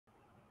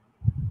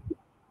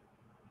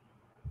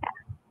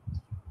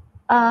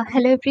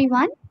Hello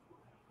everyone.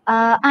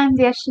 I'm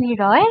Deyasini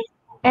Roy,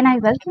 and I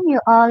welcome you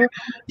all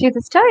to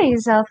the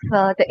stories of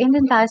the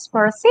Indian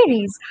Diaspora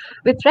series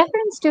with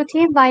reference to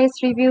TMYS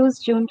Reviews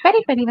June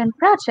 2021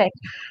 project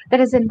that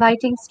is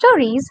inviting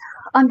stories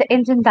on the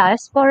Indian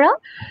Diaspora.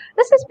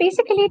 This is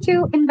basically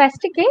to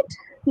investigate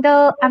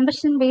the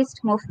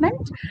ambition-based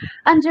movement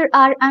under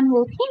our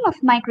annual theme of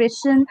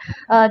migration,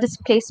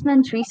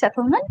 displacement,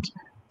 resettlement.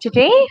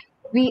 Today,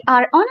 we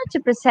are honored to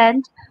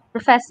present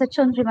Professor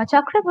Chandrima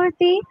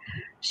Chakraborty.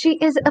 She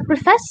is a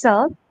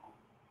professor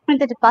in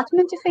the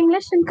Department of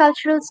English and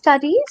Cultural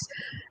Studies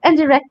and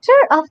director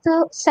of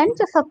the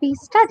Center for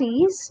Peace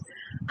Studies.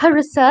 Her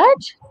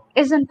research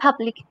is on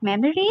public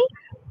memory,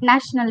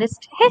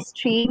 nationalist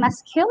history,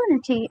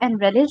 masculinity, and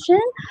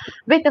religion,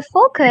 with a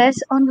focus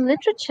on the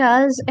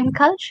literatures and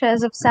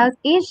cultures of South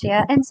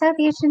Asia and South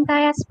Asian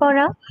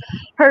diaspora.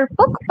 Her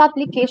book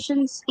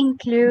publications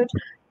include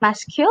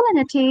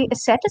Masculinity,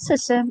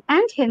 Asceticism,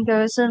 and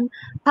Hinduism,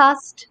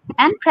 Past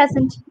and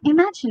Present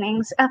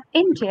Imaginings of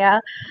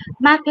India,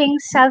 Mapping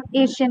South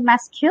Asian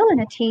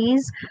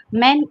Masculinities,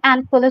 Men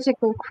and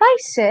Political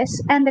Crisis,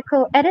 and the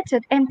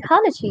co-edited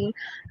anthology,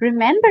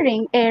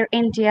 Remembering Air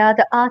India,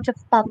 The Art of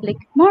Public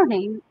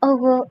Mourning,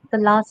 over the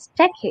last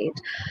decade.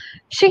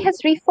 She has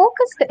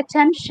refocused the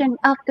attention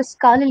of the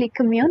scholarly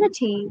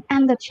community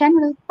and the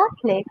general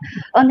public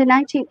on the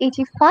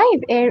 1985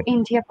 Air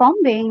India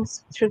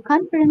bombings through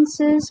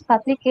conferences,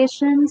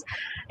 publications,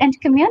 and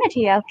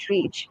community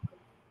outreach.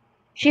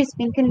 She's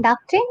been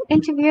conducting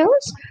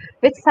interviews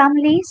with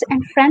families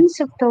and friends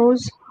of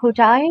those who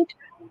died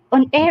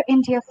on Air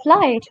India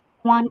Flight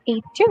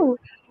 182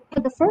 for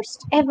the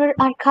first ever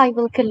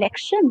archival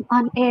collection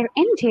on Air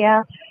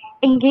India,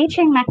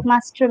 engaging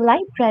McMaster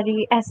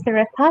Library as the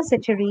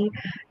repository,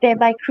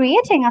 thereby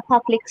creating a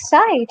public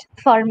site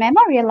for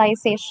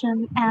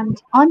memorialization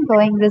and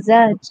ongoing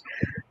research.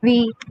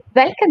 We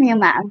welcome you,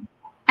 ma'am,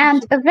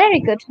 and a very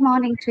good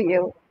morning to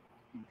you.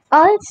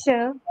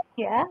 Also,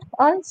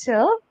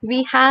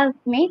 we have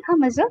Megha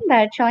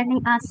Mazumdar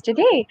joining us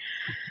today.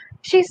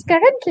 She's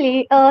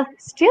currently a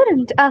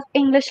student of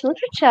English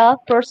literature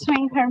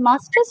pursuing her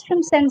master's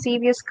from St.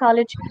 Xavier's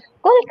College,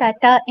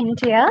 Kolkata,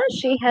 India.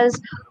 She has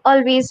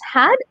always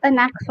had a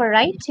knack for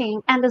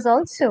writing and is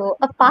also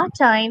a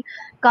part-time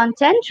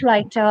content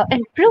writer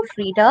and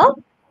proofreader.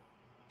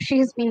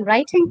 She's been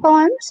writing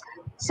poems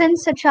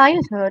since her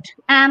childhood,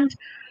 and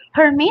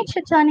her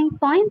major turning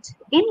point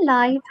in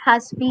life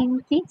has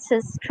been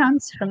Keats's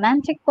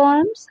transromantic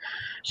poems.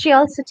 She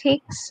also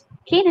takes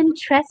keen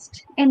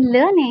interest in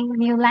learning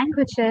new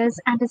languages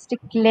and is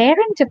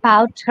declaring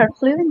about her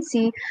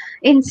fluency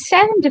in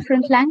 7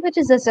 different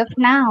languages as of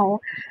now.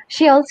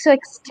 She also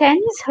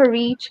extends her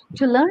reach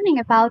to learning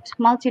about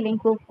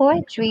multilingual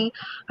poetry,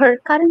 her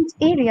current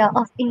area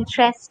of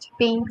interest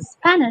being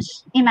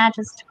Spanish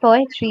Imagist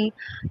poetry.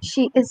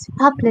 She is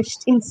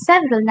published in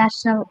several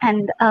national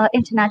and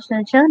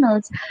international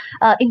journals,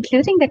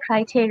 including the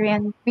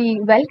Criterion.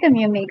 We welcome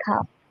you,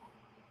 Megha.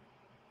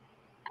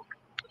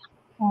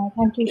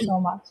 Thank you so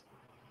much.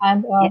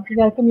 And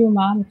welcome you,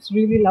 ma'am. It's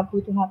really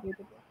lovely to have you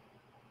today.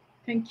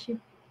 Thank you.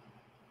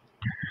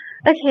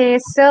 Okay,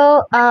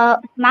 so,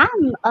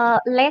 ma'am,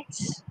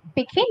 let's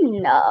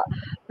begin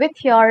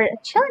with your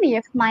journey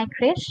of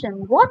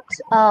migration. What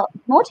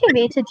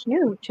motivated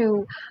you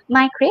to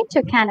migrate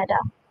to Canada?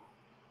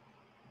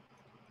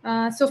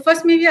 So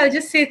first, maybe I'll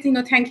just say,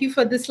 thank you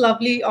for this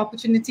lovely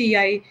opportunity.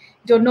 I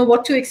don't know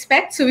what to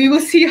expect, so we will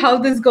see how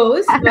this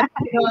goes. But,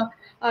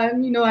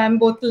 I'm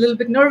both a little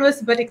bit nervous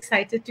but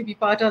excited to be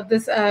part of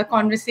this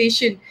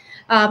conversation.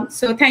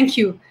 So thank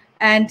you.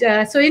 And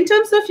so in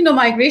terms of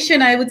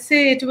migration, I would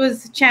say it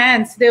was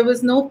chance. There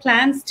was no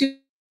plans to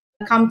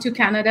come to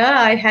Canada.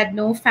 I had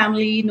no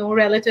family, no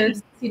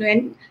relatives,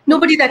 and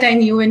nobody that I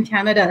knew in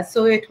Canada.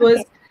 So it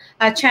was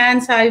a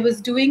chance. I was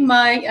doing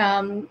my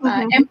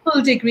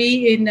MPhil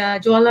degree in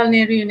Jawaharlal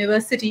Nehru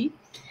University.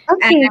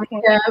 Okay,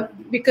 and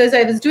because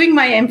I was doing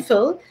my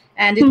MPhil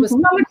and it was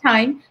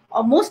summertime,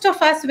 most of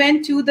us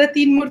went to the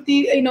Teen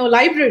Murti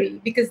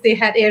library because they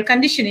had air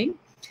conditioning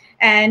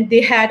and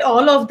they had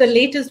all of the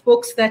latest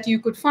books that you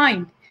could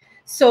find.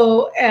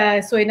 So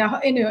in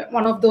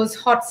one of those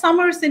hot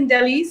summers in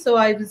Delhi, so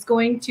I was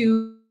going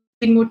to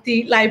Teen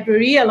Murti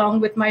library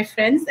along with my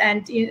friends.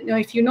 And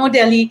if you know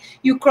Delhi,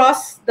 you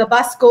cross, the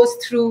bus goes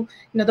through,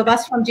 the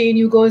bus from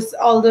JNU goes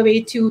all the way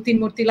to Teen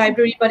Murti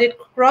library, but it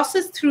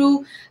crosses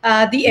through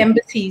the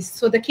embassies.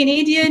 So the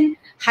Canadian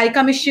High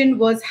Commission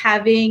was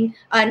having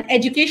an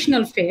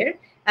educational fair.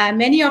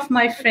 Many of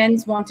my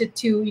friends wanted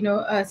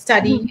to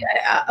study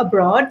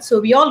abroad, so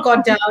we all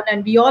got down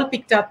and we all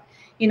picked up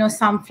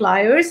some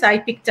flyers. I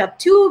picked up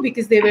 2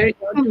 because they were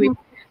doing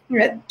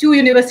 2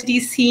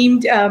 universities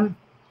seemed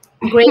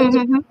great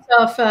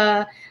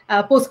of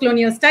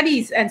post-colonial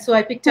studies, and so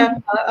I picked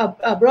up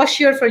a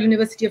brochure for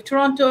University of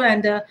Toronto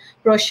and a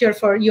brochure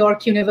for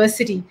York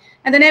University,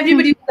 and then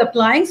everybody was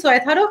applying. So I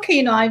thought,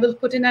 okay, I will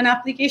put in an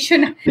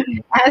application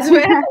as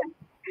well.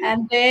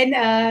 And then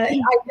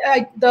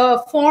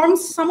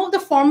some of the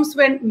forms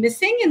went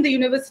missing in the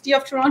University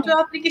of Toronto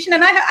application,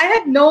 and I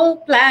had no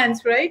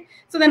plans, right?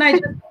 So then I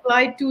just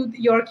applied to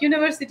York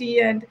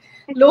University, and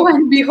lo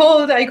and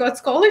behold, I got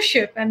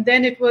scholarship. And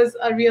then it was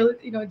a real,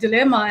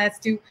 dilemma as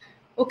to,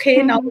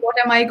 okay, now what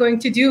am I going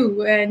to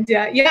do? And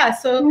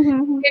so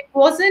it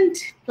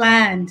wasn't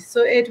planned.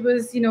 So it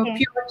was,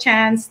 pure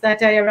chance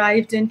that I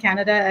arrived in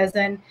Canada as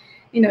an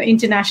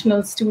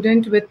international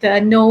student with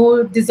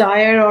no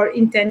desire or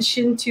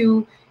intention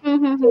to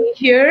stay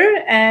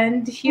here,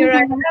 and here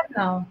I am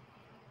now.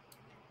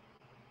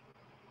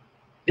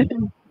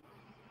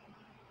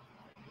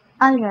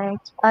 All right.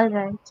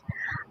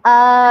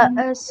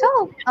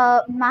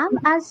 Ma'am,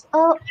 as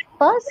a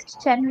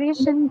first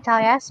generation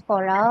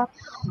diaspora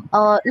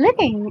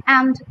living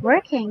and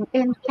working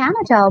in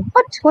Canada,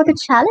 what were the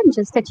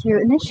challenges that you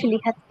initially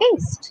had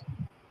faced?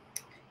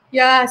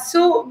 Yeah,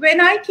 so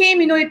when I came,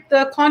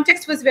 the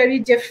context was very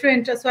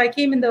different. So I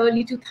came in the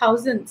early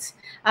 2000s.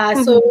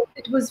 So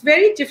it was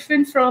very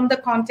different from the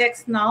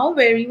context now,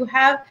 where you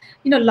have,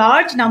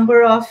 large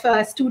number of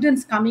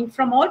students coming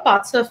from all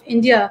parts of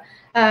India,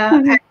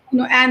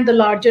 and the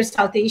larger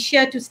South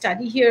Asia to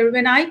study here.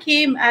 When I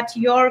came at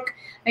York,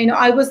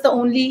 I was the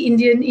only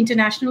Indian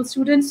international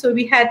student. So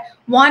we had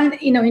one,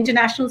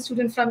 international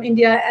student from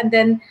India, and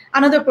then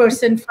another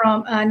person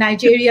from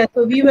Nigeria.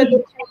 So we were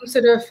the two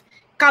sort of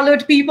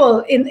colored people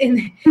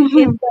in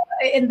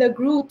the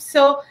group.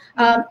 So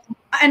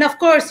and of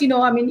course,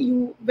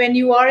 when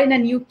you are in a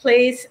new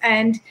place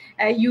and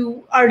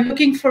you are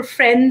looking for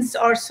friends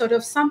or sort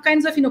of some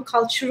kinds of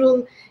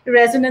cultural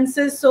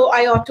resonances, so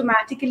I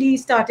automatically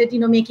started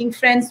making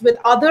friends with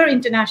other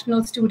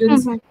international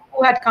students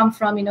who had come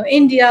from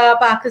India,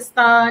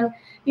 Pakistan,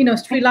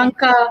 Sri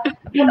Lanka,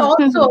 but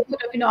also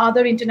sort of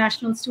other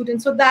international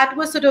students. So that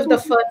was sort of the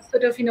first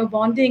sort of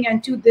bonding.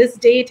 And to this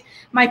date,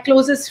 my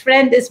closest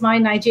friend is my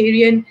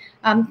Nigerian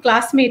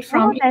classmate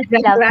from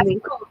grad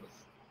school.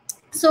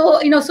 So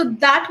so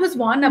that was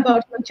one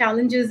about the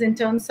challenges in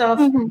terms of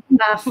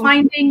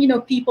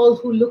finding people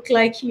who look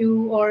like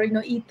you or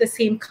eat the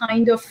same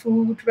kind of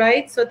food,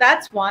 right? So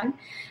that's one.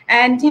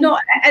 And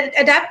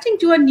adapting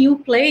to a new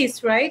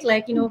place, right?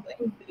 Like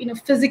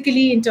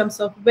physically, in terms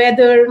of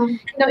weather,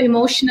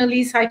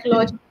 emotionally,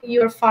 psychologically,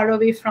 you're far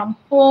away from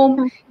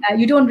home.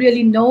 You don't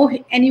really know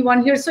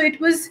anyone here, so it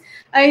was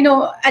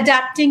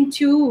adapting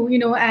to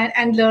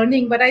and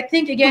learning. But I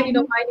think again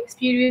my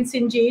experience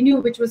in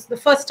JNU, which was the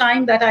first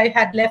time that I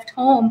had left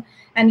home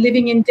and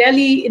living in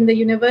Delhi in the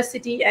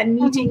university and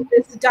meeting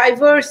this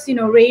diverse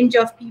range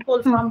of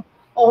people from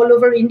all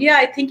over India,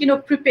 I think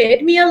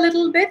prepared me a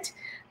little bit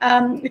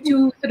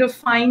to sort of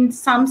find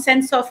some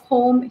sense of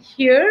home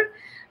here.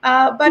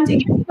 But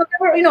again, there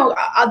were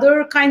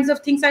other kinds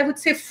of things. I would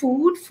say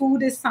food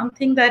is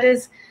something that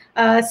is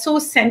so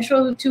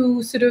central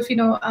to sort of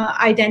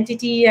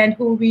identity and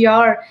who we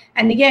are.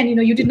 And again,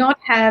 you did not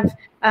have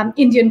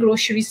Indian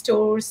grocery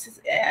stores,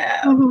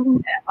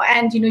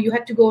 and you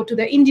had to go to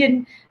the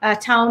Indian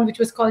town, which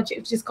is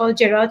called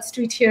Gerrard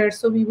Street here.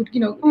 So we would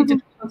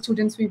international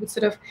students, we would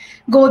sort of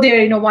go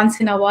there once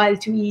in a while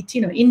to eat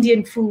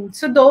Indian food.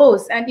 So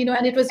those, and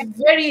and it was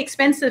very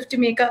expensive to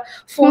make a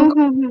phone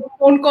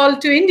call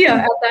to India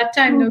at that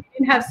time. We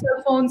didn't have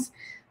cell phones.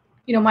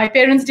 My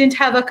parents didn't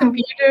have a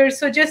computer,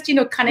 so just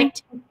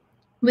connecting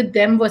with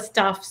them was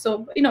tough.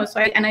 So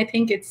I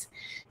think it's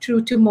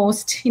true to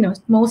most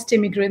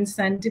immigrants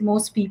and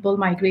most people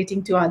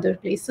migrating to other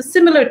places. So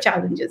similar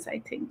challenges, I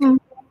think.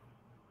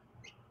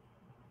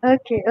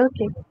 Okay.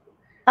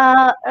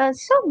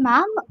 So,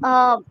 ma'am,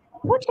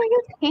 what do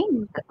you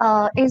think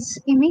is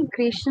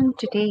immigration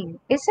today?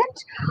 Is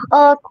it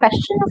a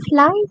question of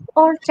life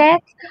or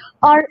death,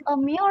 or a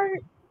mere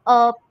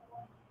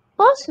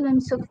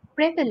pursuance of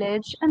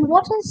privilege? And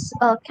what is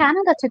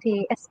Canada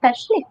today,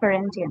 especially for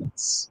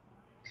Indians?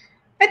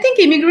 I think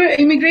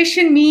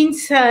immigration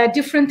means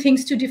different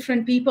things to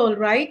different people,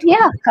 right?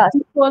 Yeah, of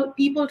course.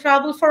 People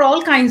travel for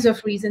all kinds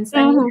of reasons.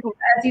 And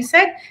as you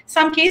said,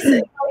 some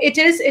cases it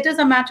is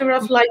a matter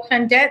of life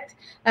and death.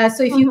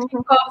 So if you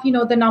think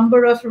of the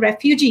number of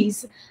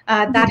refugees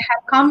that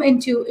have come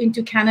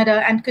into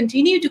Canada and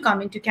continue to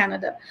come into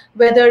Canada,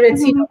 whether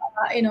it's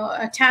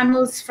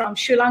Tamils from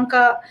Sri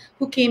Lanka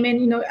who came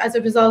in as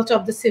a result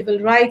of the civil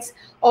rights,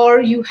 or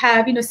you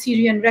have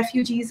Syrian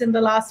refugees in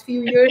the last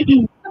few years.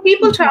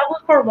 People travel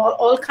for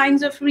all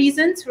kinds of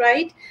reasons,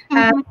 right?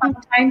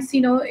 Sometimes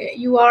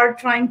you are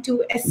trying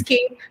to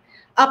escape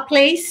a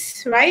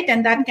place, right?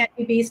 And that can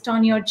be based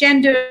on your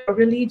gender or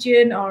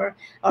religion or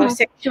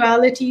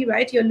sexuality,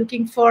 right? You're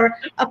looking for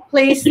a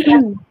place that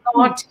will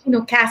not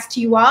cast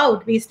you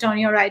out based on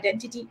your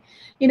identity.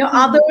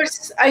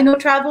 Others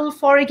travel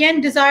for,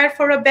 again, desire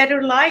for a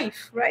better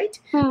life, right?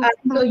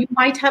 So you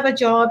might have a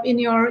job in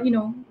your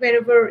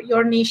wherever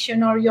your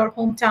nation or your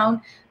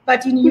hometown,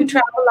 but you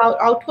travel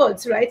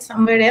outwards, right,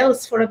 somewhere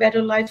else for a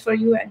better life for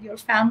you and your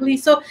family.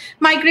 So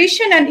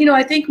migration and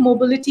I think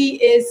mobility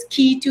is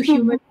key to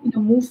human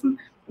movement,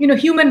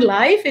 human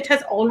life. It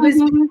has always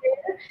been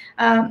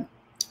there.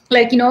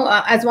 like,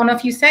 as one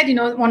of you said,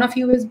 one of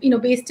you is,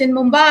 based in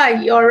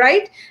Mumbai, you're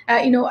right.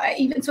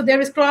 Even so,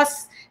 there is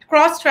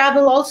cross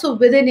travel also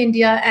within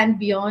India and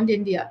beyond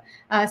India.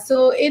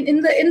 So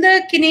in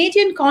the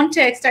Canadian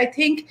context, I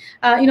think,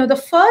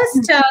 the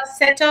first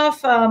set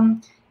of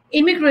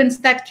immigrants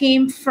that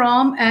came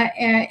from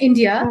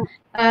India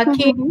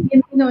came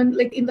in,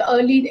 like in the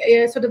early,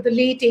 sort of the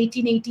late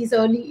 1880s,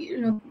 early,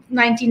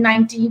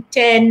 1990,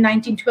 10,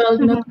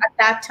 1912, at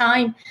that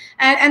time.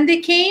 And they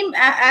came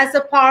as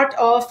a part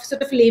of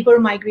sort of labor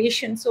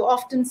migration. So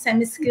often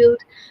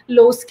semi-skilled,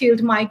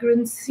 low-skilled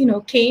migrants,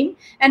 came.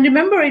 And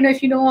remember,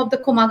 if you know of the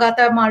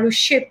Komagata Maru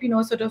ship,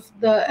 sort of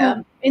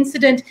the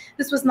incident,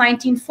 this was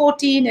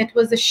 1914. It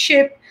was a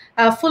ship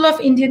full of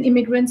Indian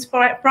immigrants,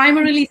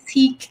 primarily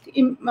Sikh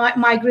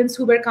migrants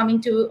who were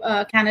coming to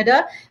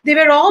Canada. They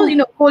were all,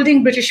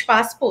 holding British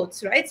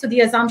passports, right? So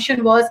the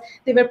assumption was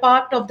they were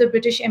part of the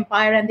British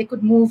Empire and they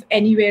could move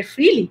anywhere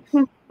freely.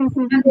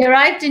 And they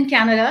arrived in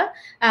Canada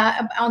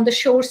on the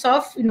shores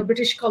of,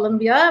 British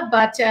Columbia,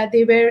 but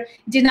they were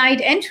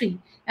denied entry.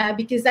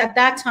 Because at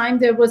that time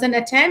there was an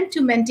attempt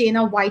to maintain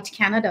a white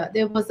Canada.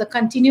 There was a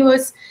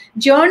continuous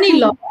journey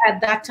law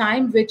at that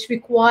time, which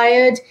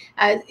required,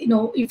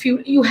 if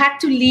you had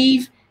to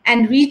leave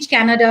and reach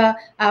Canada,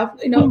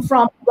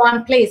 from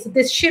one place.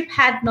 This ship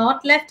had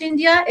not left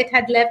India; it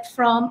had left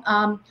from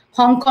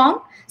Hong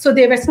Kong. So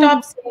they were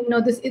stopped saying,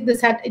 this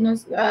had,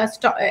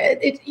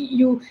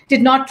 you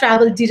did not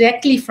travel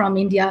directly from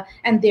India,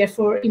 and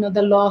therefore,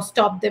 the law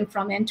stopped them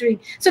from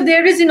entering. So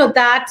there is,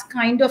 that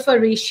kind of a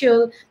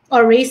racial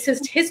or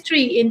racist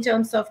history in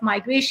terms of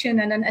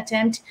migration and an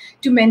attempt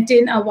to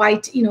maintain a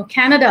white,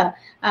 Canada.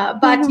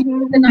 But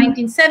in the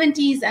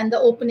 1970s and the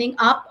opening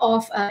up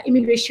of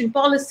immigration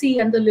policy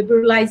and the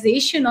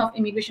liberalization of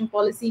immigration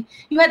policy,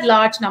 you had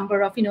large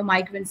number of,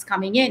 migrants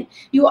coming in.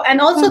 And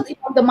also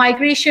the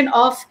migration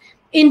of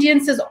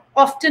Indians is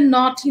often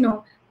not,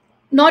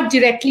 not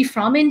directly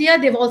from India.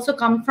 They've also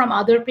come from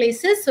other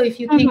places. So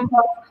if you think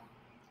of,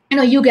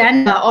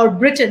 Uganda or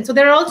Britain. So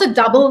there are also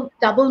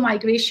double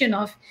migration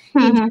of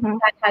Indians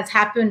that has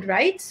happened,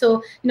 right?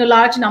 So,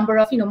 large number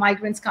of,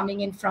 migrants coming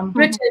in from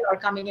Britain or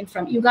coming in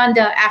from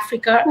Uganda,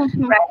 Africa,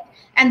 right?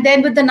 And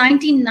then with the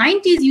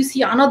 1990s, you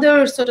see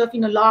another sort of,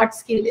 large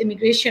scale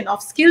immigration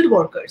of skilled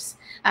workers,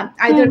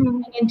 either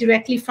coming in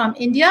directly from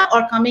India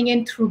or coming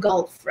in through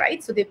Gulf,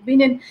 right? So they've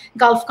been in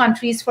Gulf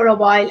countries for a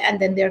while and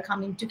then they're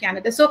coming to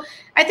Canada. So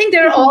I think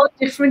there are all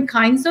different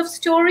kinds of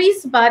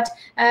stories, but,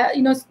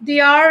 they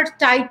are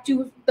tied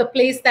to the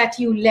place that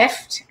you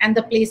left and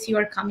the place you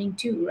are coming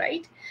to,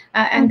 right?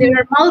 And there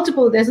are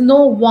multiple, there's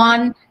no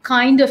one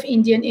kind of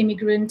Indian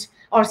immigrant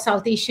or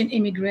South Asian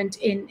immigrant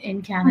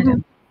in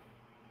Canada.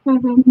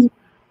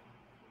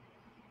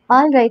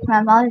 All right,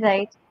 ma'am. All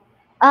right.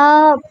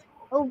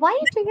 Why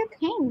do you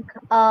think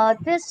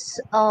this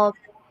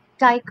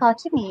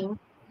dichotomy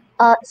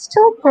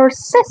still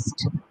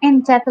persists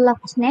in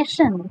developed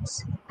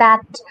nations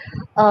that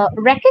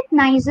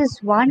recognizes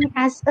one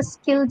as a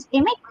skilled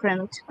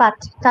immigrant but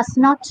does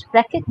not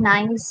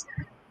recognize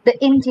the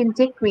Indian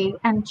degree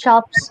and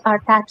jobs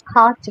are that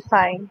hard to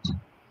find?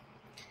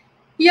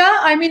 Yeah,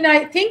 I mean,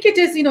 I think it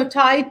is,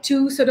 tied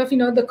to sort of,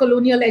 the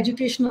colonial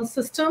educational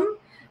system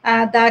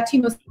that,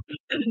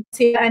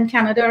 say, and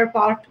Canada are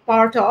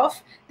part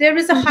of. There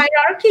is a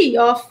hierarchy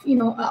of,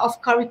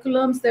 of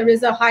curriculums. There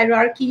is a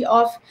hierarchy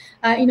of,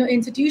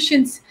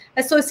 institutions.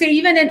 So say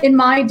even in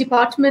my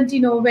department,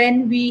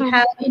 when we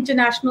have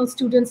international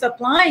students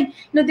applying,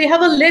 they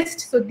have a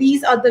list. So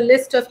these are the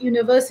list of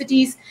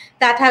universities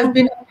that have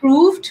been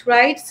approved,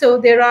 right? So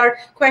there are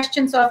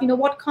questions of,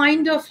 what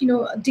kind of,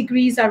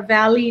 degrees are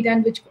valid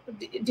and which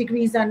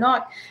degrees are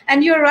not.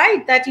 And you're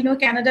right that,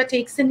 Canada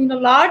takes in,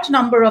 large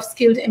number of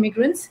skilled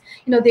immigrants.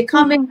 They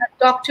come in as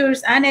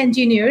doctors and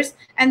engineers,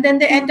 and then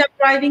they end up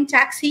driving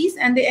taxis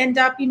and they end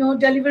up,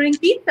 delivering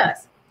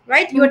pizzas.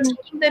 Right, you are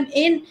taking them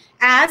in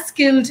as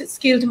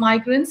skilled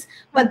migrants,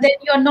 but then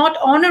you're not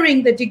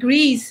honoring the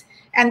degrees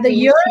and the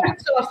years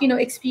of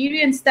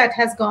experience that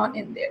has gone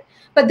in there.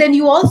 But then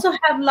you also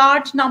have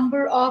large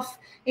number of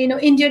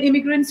Indian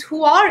immigrants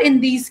who are in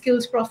these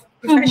skills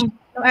professions.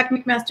 At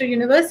McMaster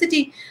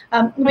University,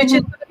 which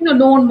is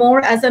known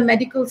more as a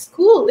medical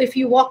school. If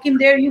you walk in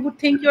there, you would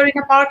think you're in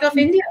a part of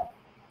India.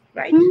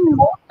 Right,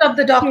 most of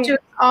the doctors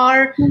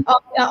are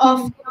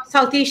of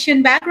South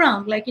Asian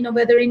background, like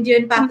whether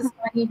Indian,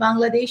 Pakistani,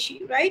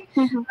 Bangladeshi, right?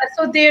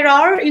 So there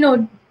are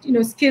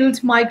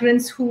skilled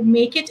migrants who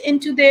make it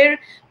into their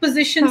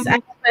positions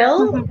as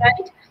well,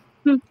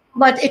 right?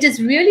 But it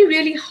is really,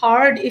 really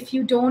hard if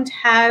you don't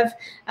have,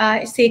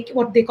 say,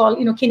 what they call,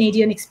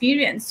 Canadian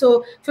experience.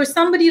 So for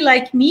somebody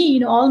like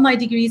me, all my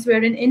degrees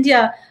were in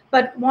India.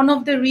 But one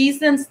of the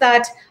reasons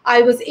that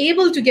I was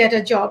able to get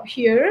a job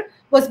here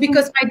was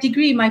because my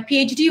degree, my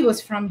PhD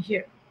was from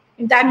here.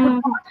 And that would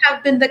not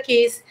have been the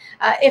case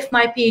if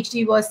my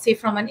PhD was, say,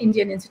 from an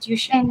Indian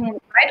institution,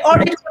 right?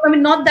 Or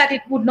not that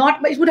it would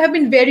not, but it would have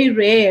been very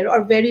rare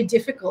or very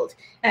difficult.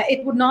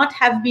 It would not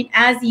have been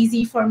as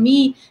easy for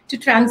me to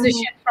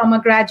transition from a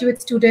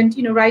graduate student,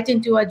 right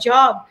into a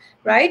job,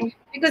 right?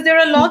 Because there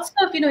are lots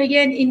of,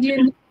 again,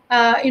 Indian,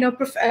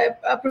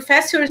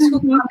 professors who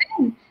come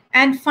in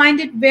and find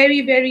it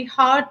very, very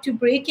hard to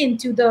break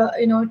into the,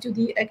 to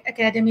the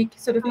academic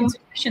sort of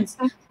institutions.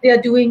 They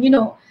are doing,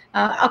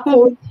 a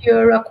course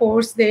here, a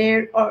course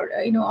there, or,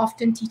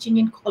 often teaching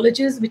in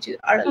colleges, which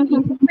are a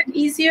little bit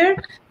easier.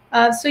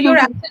 So you're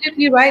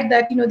absolutely right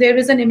that, there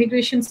is an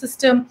immigration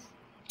system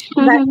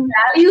that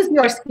values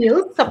your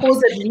skills,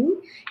 supposedly,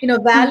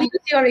 values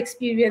your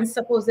experience,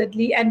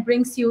 supposedly, and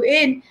brings you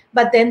in.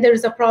 But then there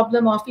is a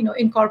problem of,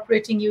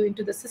 incorporating you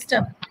into the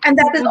system. And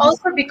that is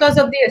also because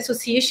of the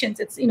associations.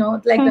 It's,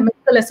 like the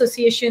medical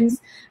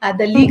associations,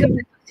 the legal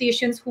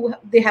associations, who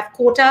they have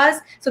quotas,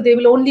 so they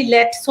will only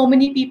let so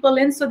many people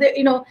in. So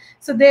they,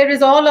 so there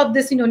is all of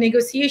this,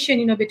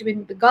 negotiation,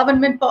 between the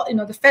government,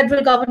 the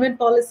federal government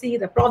policy,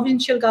 the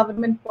provincial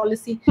government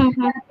policy, and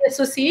the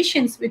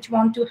associations which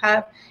want to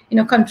have,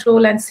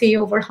 control and say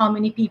over how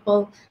many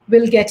people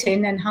will get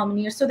in and how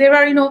many years. So there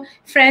are,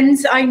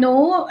 friends I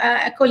know,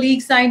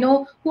 colleagues I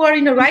know, who are,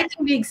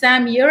 writing the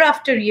exam year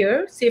after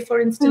year, say for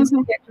instance,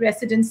 to get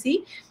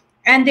residency,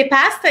 and they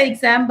pass the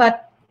exam,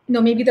 but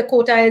maybe the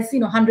quota is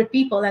 100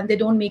 people, and they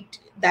don't make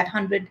that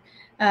 100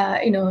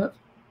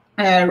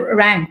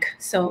 rank.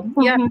 So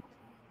yeah,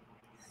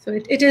 so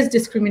it is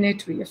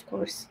discriminatory, of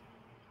course.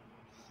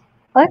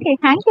 Okay,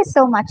 thank you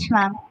so much,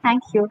 ma'am.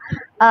 Thank you.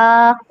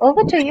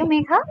 Over to you,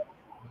 Megha.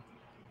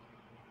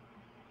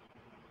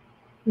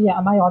 Yeah,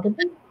 am I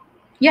audible?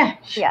 Yeah.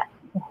 Yeah,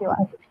 you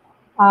are.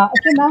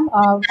 Okay, ma'am,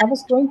 I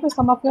was going through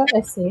some of your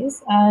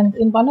essays, and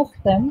in one of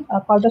them,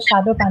 called The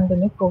Shadow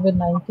Pandemic,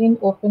 COVID-19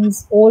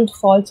 Opens Old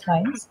Fault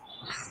Lines,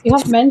 you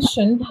have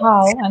mentioned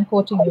how, and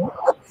quoting you,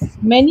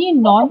 many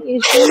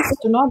non-Asians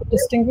do not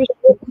distinguish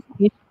between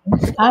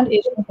Asians and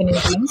Asian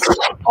Canadians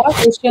or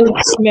Asian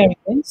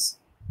Americans.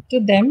 To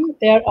them,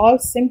 they are all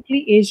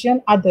simply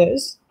Asian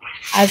others,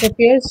 as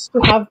appears to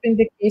have been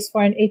the case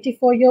for an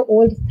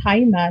 84-year-old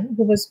Thai man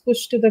who was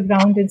pushed to the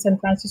ground in San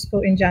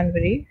Francisco in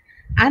January,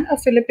 and a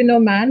Filipino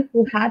man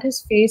who had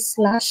his face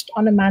slashed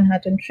on a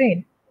Manhattan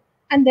train.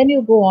 And then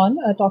you go on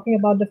talking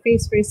about the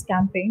Face Race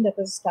campaign that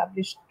was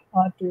established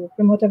to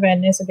promote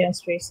awareness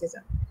against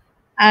racism.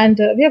 And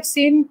we have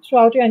seen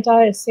throughout your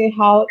entire essay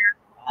how,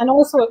 and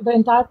also the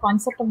entire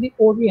concept of the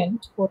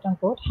Orient, quote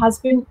unquote, has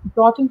been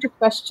brought into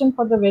question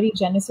for the very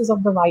genesis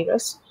of the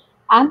virus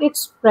and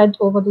its spread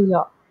over the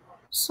year.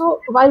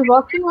 So while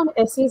working on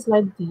essays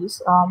like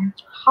these,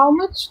 how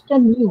much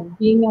can you,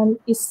 being an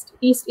East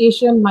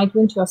Asian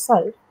migrant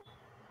yourself,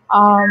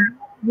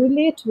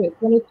 relate with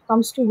when it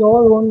comes to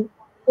your own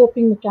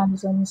coping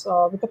mechanisms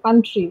with a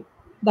country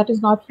that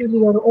is not really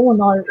your own,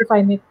 or if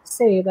I may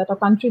say, that a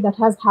country that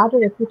has had a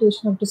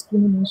reputation of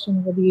discrimination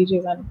over the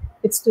ages and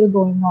it's still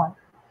going on?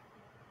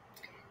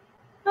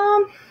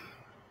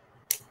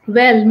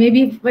 Well,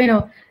 maybe,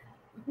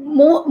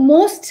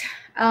 most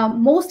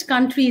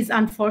countries,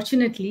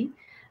 unfortunately,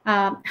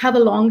 have a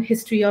long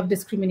history of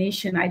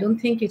discrimination. I don't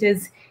think it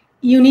is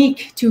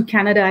unique to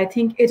Canada. I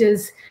think it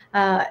is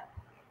a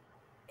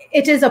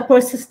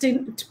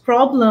persistent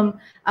problem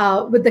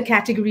with the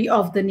category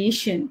of the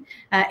nation.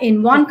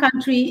 In one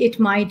country, it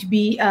might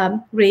be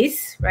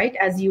race, right,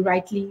 as you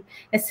rightly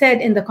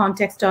said, in the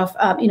context of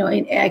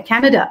in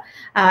Canada,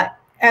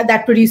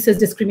 that produces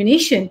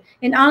discrimination.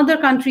 In other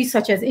countries,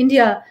 such as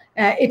India,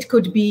 it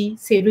could be,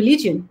 say,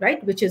 religion,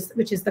 right, which is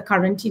the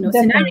current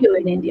scenario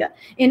in India.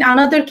 In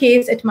another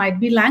case, it might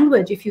be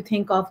language, if you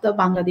think of the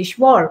Bangladesh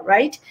war,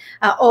 right,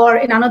 or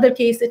in another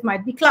case, it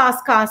might be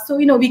class, caste. So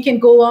we can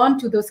go on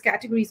to those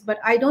categories, but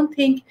I don't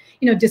think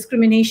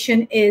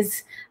discrimination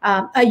is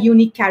a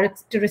unique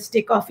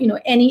characteristic of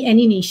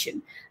any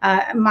nation.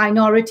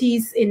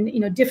 Minorities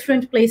in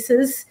different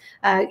places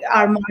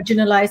are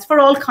marginalized for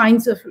all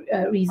kinds of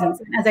reasons.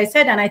 And as I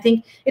said, and I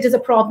think it is a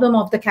problem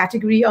of the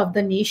category of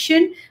the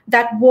nation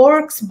that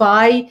works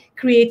by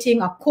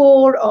creating a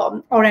core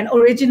or an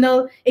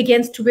original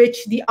against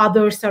which the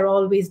others are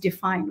always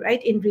defined,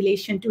 right, in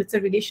relation to, it's a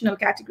relational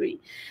category.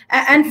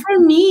 And for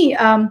me,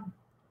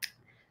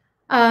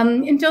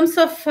 in terms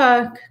of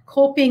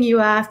coping, you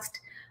asked,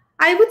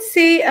 I would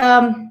say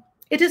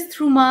it is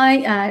through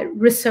my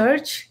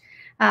research,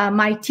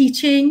 my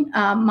teaching,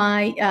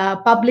 my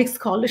public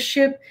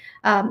scholarship,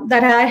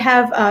 that I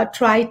have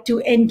tried to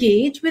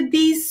engage with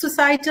these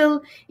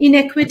societal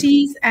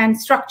inequities and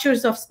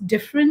structures of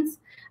difference,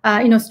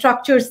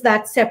 structures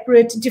that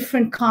separate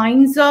different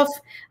kinds of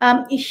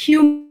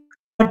humans,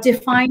 or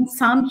define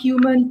some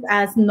humans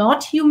as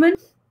not human.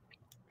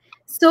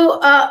 So,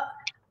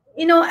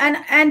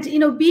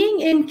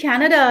 being in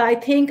Canada, I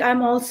think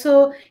I'm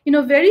also,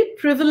 very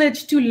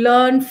privileged to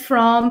learn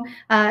from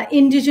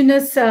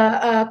Indigenous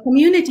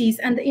communities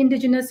and the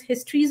Indigenous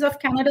histories of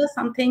Canada,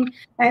 something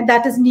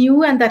that is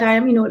new and that I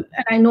am,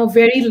 I know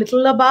very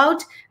little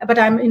about, but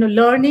I'm,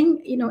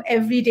 learning,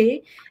 every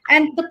day.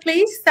 And the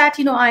place that,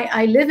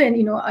 I live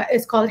in,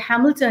 is called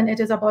Hamilton. It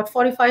is about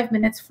 45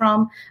 minutes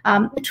from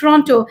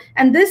Toronto.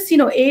 And this,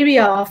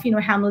 area of,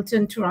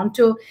 Hamilton,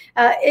 Toronto,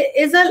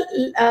 is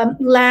a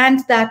land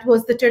that that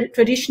was the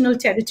traditional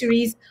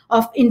territories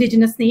of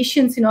indigenous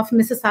nations, of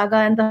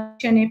Mississauga and the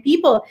Haudenosaunee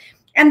people.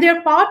 And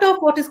they're part of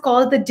what is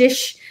called the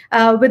dish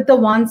with the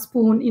one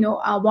spoon,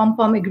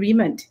 wampum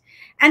agreement.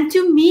 And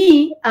to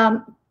me,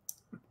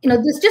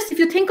 this just, if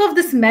you think of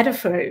this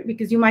metaphor,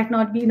 because you might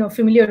not be,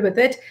 familiar with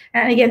it,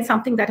 and again,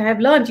 something that I have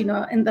learned,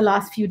 in the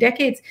last few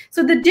decades.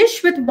 So the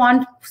dish with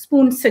one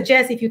spoon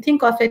suggests, if you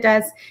think of it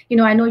as,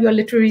 I know you're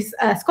literary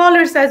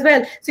scholars as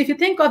well. So if you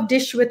think of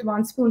dish with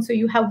one spoon, so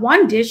you have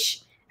one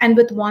dish and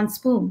with one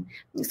spoon.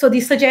 So the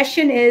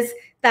suggestion is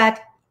that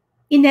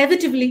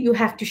inevitably you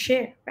have to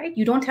share, right?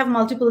 You don't have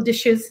multiple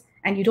dishes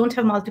and you don't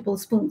have multiple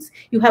spoons.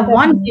 You have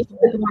one dish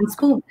with one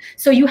spoon.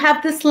 So you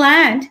have this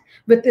land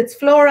with its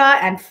flora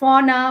and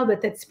fauna,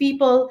 with its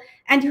people,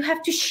 and you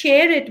have to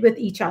share it with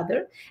each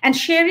other. And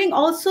sharing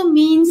also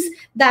means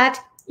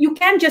that you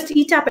can't just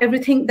eat up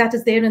everything that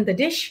is there in the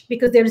dish,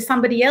 because there is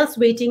somebody else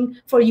waiting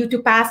for you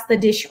to pass the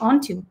dish on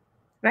to,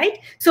 right?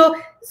 So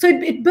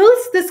it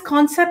builds this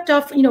concept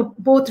of,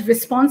 both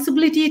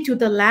responsibility to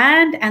the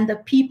land and the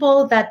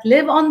people that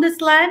live on this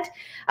land,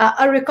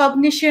 a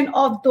recognition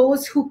of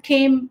those who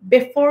came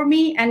before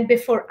me and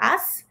before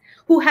us,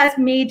 who has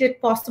made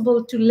it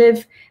possible to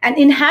live and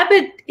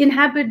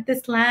inhabit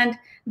this land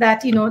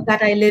that, that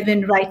I live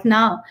in right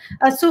now.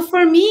 So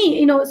for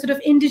me, sort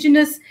of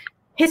indigenous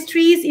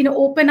histories,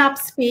 open up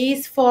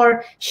space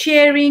for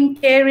sharing,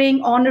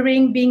 caring,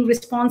 honoring, being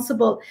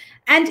responsible.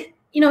 And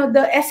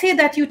the essay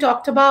that you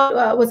talked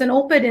about was an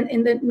op-ed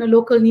in the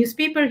local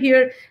newspaper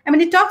here. I mean,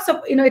 it talks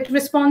of, it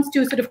responds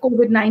to sort of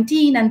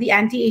COVID-19 and the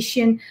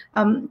anti-Asian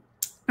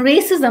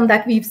racism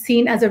that we've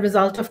seen as a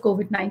result of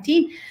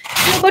COVID-19.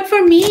 But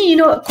for me,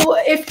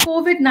 if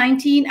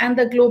COVID-19 and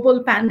the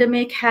global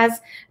pandemic has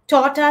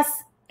taught us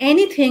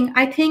anything,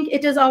 I think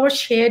it is our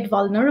shared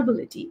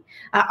vulnerability,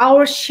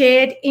 our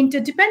shared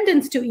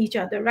interdependence to each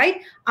other,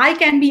 right? I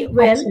can be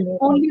well Absolutely.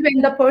 only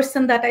when the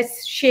person that I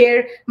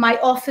share my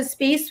office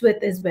space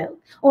with is well.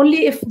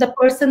 Only if the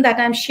person that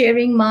I'm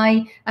sharing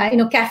my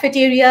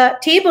cafeteria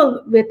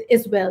table with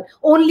is well.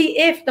 Only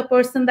if the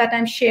person that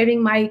I'm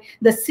sharing my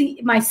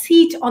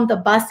seat on the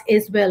bus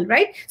is well,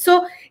 right?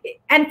 So,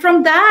 and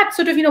from that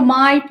sort of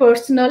my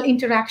personal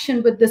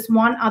interaction with this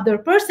one other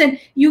person,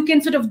 you can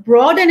sort of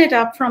broaden it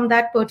up from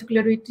that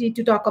particularity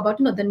to talk about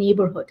the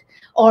neighborhood,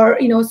 or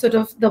sort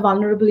of the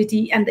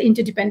vulnerability and the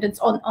interdependence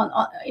on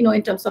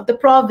in terms of the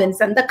province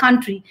and the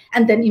country,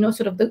 and then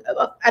sort of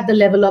at the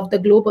level of the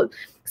global.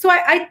 So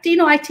I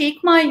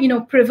take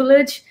my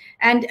privilege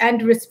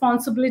and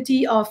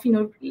responsibility of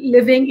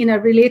living in a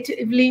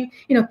relatively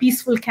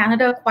peaceful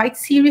Canada quite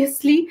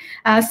seriously.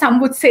 Some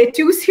would say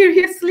too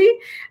seriously.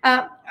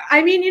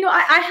 I mean,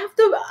 I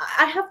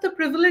have the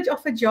privilege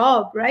of a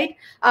job, right?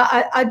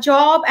 A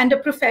job and a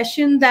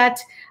profession that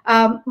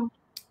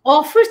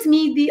offers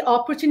me the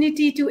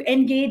opportunity to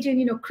engage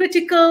in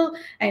critical,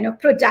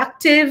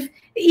 productive,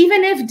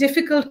 even if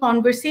difficult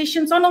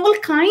conversations on all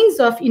kinds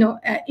of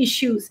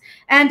issues.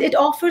 And it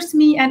offers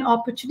me an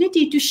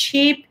opportunity to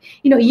shape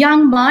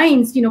young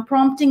minds,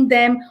 prompting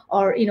them,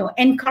 or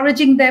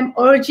encouraging them,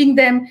 urging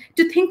them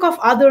to think of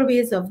other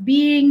ways of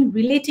being,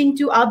 relating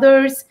to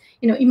others,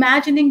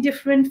 imagining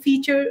different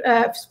futures.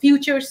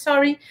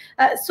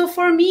 So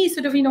for me,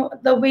 sort of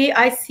the way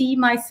I see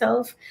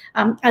myself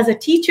as a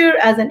teacher,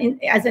 as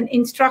an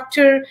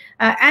instructor,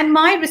 and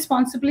my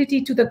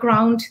responsibility to the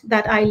ground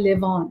that I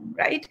live on,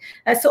 right?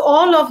 So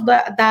all of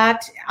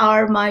that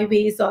are my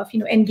ways of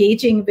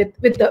engaging with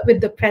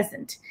the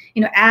present,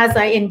 as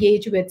I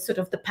engage with sort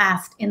of the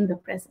past in the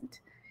present.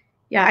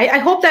 Yeah, I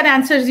hope that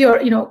answers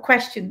your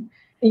question.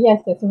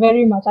 Yes,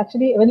 very much.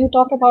 Actually, when you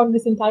talk about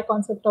this entire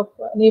concept of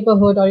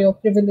neighborhood or your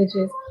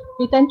privileges,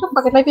 we tend to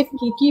forget, like,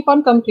 we keep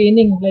on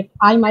complaining. Like,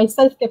 I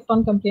myself kept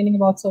on complaining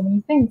about so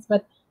many things,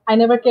 but I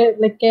never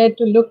cared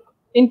to look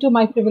into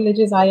my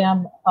privileges I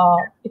am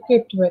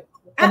equipped with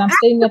when I'm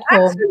staying at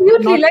home.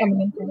 Absolutely. Not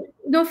coming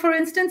into. For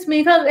instance,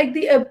 Megha, like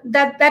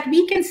that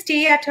we can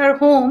stay at our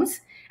homes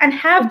and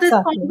have this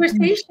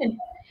conversation.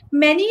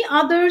 Many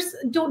others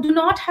do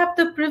not have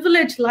the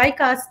privilege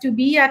like us to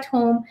be at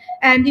home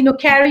and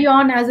carry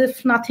on as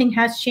if nothing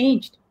has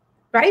changed,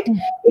 right?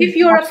 If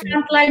you're a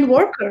frontline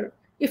worker,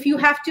 if you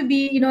have to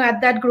be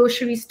at that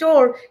grocery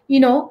store,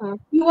 you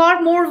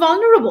are more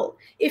vulnerable.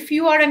 If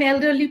you are an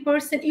elderly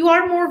person, you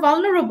are more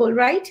vulnerable,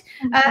 right?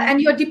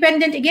 And you're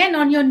dependent again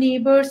on your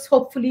neighbors,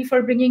 hopefully,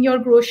 for bringing your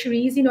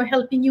groceries,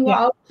 helping you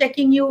out,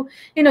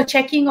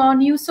 checking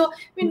on you. So I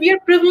mean, we are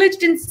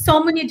privileged in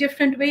so many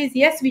different ways.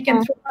 Yes, we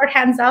can throw our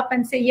hands up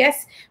and say,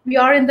 yes, we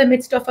are in the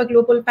midst of a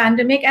global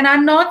pandemic. And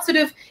I'm not sort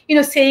of,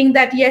 saying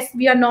that, yes,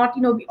 we are not,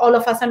 all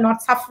of us are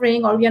not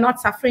suffering, or we are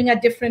not suffering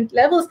at different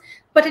levels,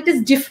 but it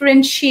is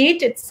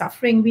differentiated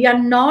suffering. We are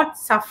not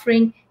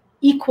suffering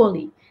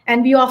equally.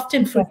 And we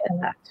often forget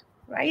that,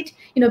 right?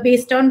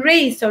 Based on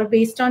race, or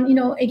based on,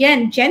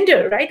 again,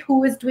 gender, right?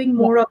 Who is doing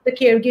more of the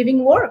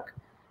caregiving work?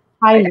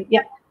 Highly,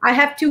 yeah. I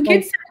have two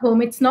kids at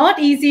home. It's not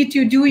easy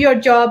to do your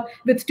job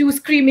with two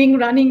screaming,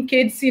 running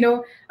kids,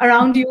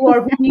 around you,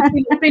 or who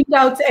need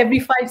printouts every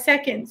 5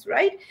 seconds,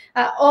 right?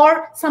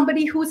 Or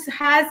somebody who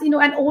has,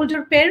 an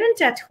older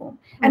parent at home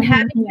and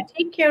having to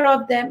take care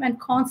of them and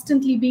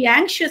constantly be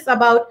anxious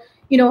about,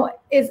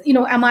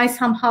 am I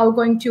somehow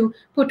going to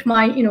put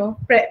my,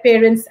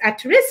 parents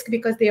at risk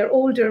because they are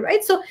older,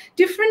 right? So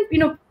different,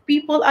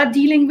 people are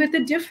dealing with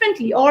it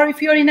differently. Or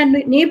if you're in a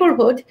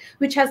neighborhood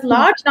which has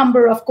large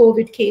number of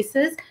COVID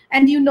cases,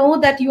 and you know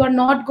that you are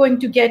not going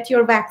to get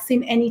your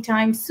vaccine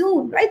anytime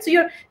soon, right?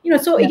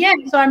 So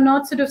again, so I'm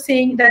not sort of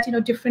saying that,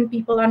 different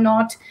people are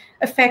not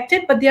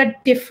affected, but they are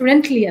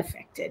differently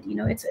affected.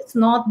 It's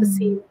not the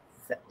same,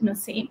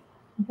 same.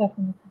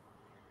 Definitely.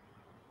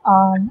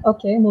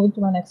 Okay, moving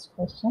to my next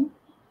question.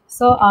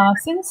 So,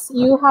 since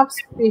you have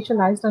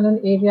specialized on an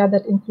area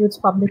that includes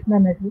public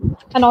memory,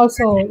 and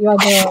also you are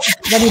the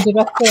very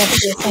director of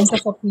the Center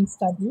for Peace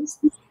Studies,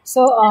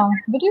 so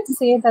would you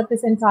say that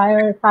this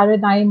entire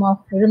paradigm of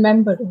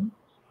remembering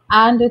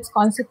and its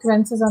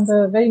consequences on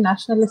the very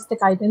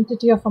nationalistic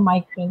identity of a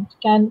migrant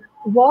can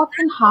work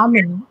in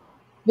harmony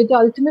with the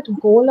ultimate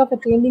goal of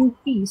attaining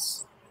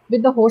peace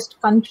with the host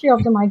country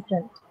of the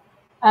migrant?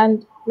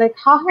 And like,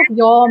 how have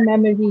your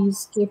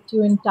memories kept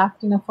you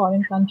intact in a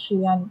foreign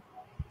country? And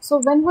so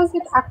when was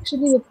it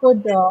actually you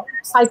could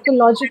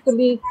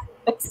psychologically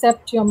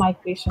accept your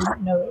migration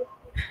in a way?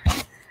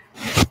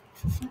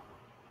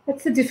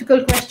 That's a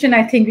difficult question,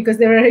 I think, because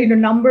there are a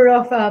number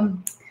of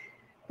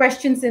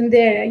questions in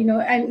there,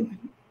 and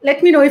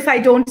let me know if I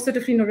don't sort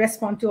of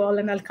respond to all,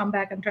 and I'll come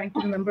back. I'm trying to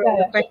remember all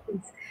the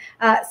questions.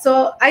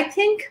 So I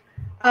think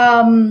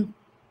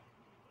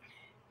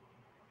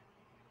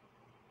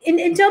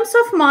in terms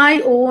of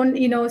my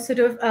own sort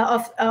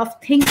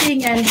of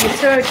thinking and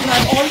research,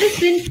 I've always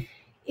been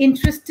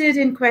interested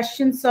in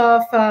questions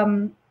of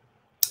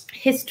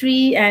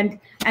history and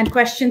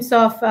questions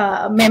of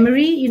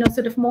memory.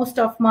 Sort of most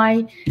of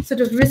my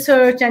sort of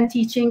research and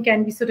teaching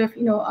can be sort of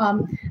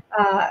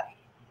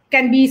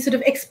can be sort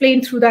of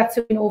explained through that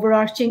sort of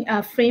overarching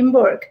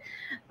framework.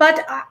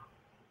 But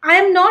I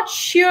am not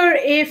sure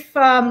if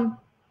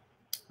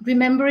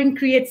remembering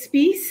creates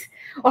peace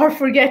or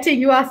forgetting.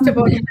 You asked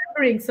about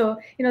remembering, so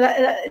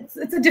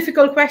it's a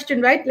difficult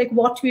question, right? Like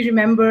what we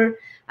remember,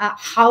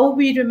 how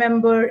we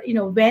remember,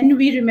 when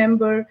we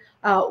remember,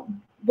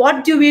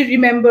 what do we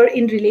remember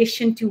in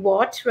relation to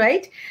what,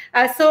 right?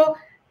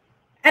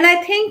 And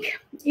I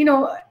think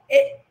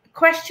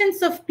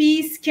questions of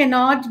peace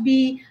cannot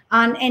be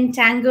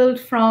unentangled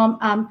from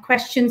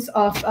questions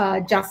of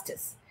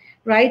justice,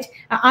 right?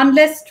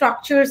 Unless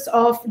structures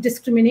of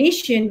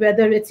discrimination,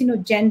 whether it's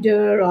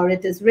gender, or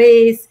it is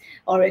race,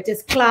 or it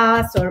is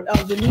class, or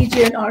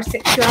religion, or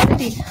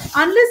sexuality,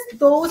 unless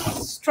those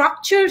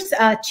structures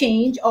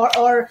change or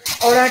are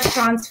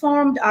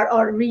transformed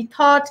or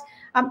rethought,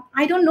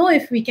 I don't know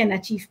if we can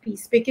achieve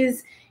peace,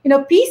 because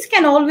peace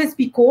can always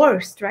be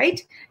coerced,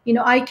 right?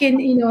 I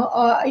can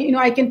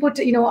I can put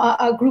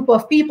a group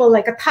of people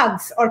like a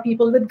thugs or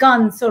people with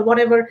guns or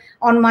whatever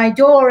on my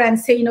door and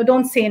say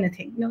don't say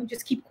anything,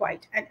 just keep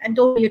quiet and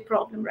don't be a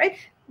problem, right?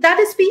 That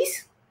is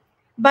peace.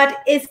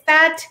 But is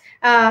that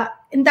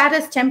and that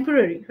is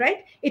temporary,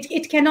 right?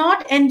 It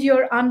cannot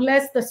endure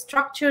unless the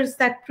structures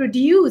that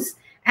produce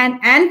and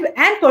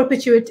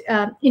perpetuate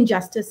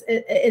injustice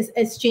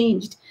is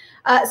changed.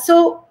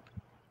 So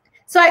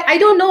I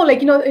don't know,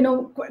 like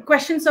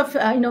questions of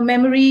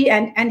memory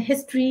and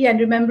history and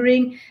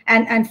remembering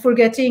and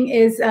forgetting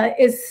is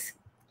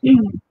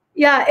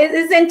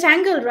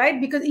entangled, right?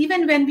 Because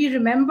even when we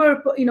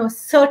remember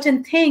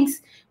certain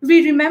things,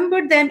 we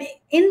remember them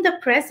in the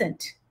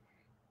present,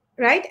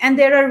 right? And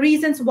there are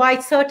reasons why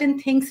certain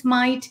things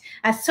might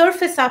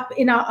surface up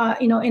in our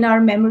in our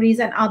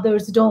memories and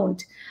others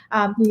don't.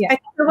 I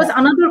think there was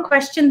another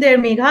question there,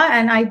 Megha,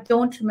 and I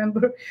don't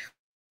remember.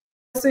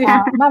 So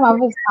ma'am, I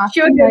was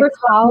asking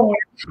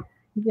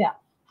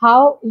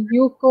how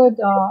you could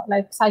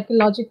like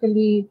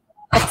psychologically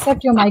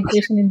accept your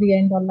migration in the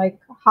end, or like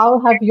how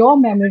have your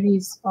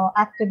memories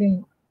acted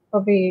in a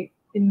way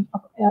in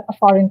a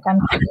foreign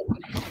country?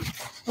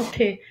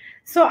 Okay,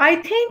 so I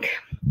think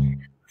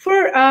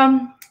for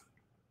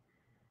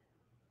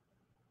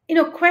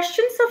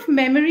questions of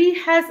memory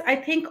has, I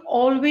think,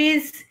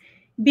 always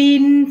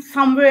been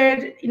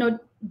somewhere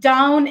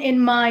down in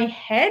my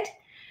head,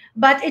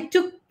 but it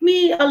took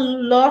me a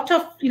lot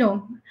of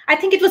I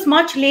think it was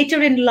much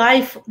later in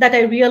life that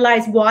I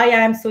realized why I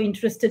am so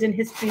interested in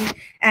history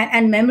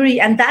and memory,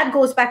 and that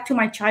goes back to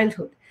my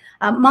childhood.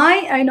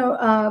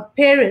 My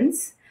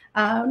parents,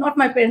 not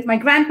my parents, my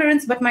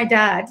grandparents, but my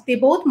dad, they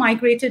both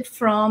migrated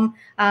from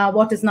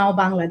what is now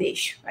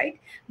Bangladesh, right?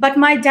 But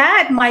my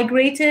dad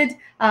migrated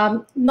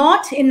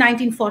not in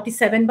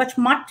 1947, but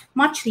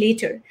much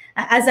later,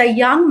 as a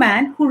young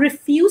man who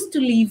refused to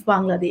leave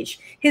Bangladesh.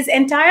 His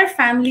entire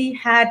family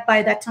had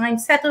by that time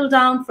settled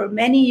down for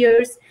many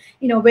years,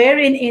 where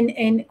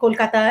in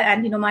Kolkata,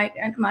 and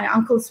my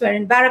uncles were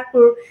in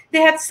Barakpur. They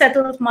had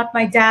settled.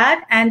 My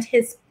dad and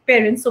his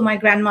parents, so my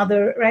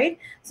grandmother, right?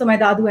 So my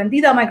dadu and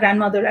dida, my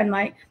grandmother and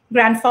my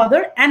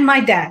grandfather and my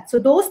dad. So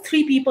those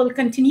three people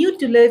continued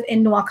to live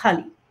in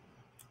Noakhali.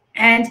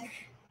 And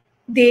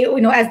they,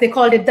 as they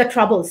called it, the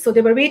troubles. So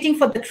they were waiting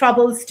for the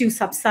troubles to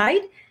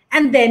subside,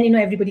 and then,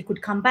 everybody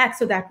could come back.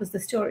 So that was the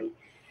story.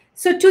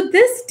 So to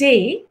this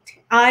day,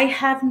 I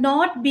have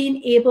not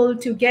been able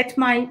to get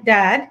my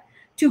dad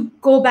to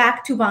go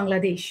back to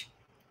Bangladesh,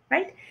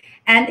 right?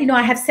 And,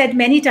 I have said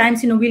many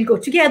times, we'll go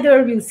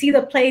together, we'll see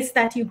the place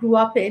that you grew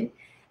up in.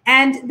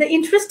 And the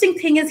interesting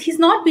thing is he's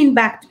not been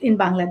back in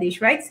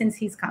Bangladesh, right? Since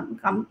he's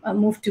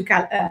moved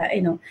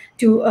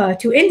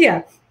to India.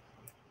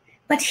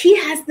 But he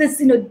has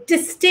this,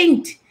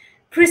 distinct,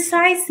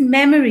 precise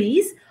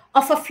memories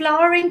of a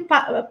flowering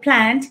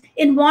plant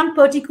in one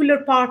particular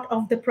part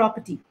of the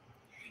property.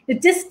 The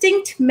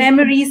distinct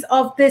memories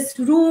of this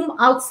room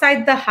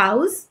outside the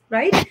house,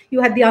 right?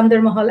 You had the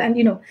Andar Mahal, and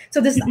so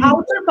this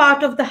outer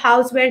part of the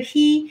house where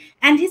he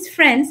and his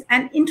friends,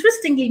 and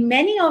interestingly,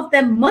 many of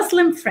them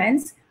Muslim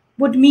friends,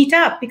 would meet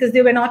up because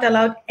they were not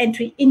allowed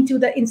entry into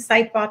the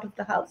inside part of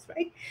the house,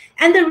 right?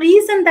 And the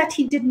reason that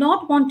he did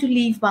not want to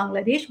leave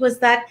Bangladesh was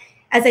that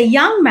as a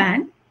young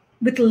man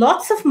with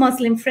lots of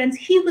Muslim friends,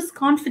 he was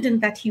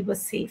confident that he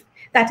was safe,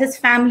 that his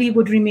family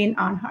would remain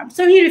unharmed.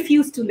 So he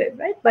refused to live,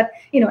 right? But,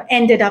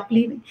 ended up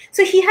leaving.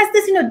 So he has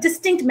this,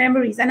 distinct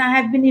memories. And I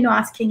have been,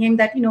 asking him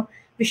that,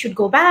 we should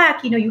go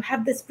back, you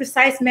have this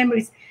precise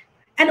memories.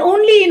 And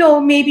only,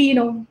 maybe,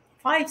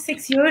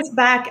 5-6 years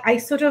back, I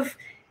sort of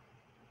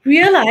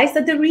realized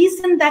that the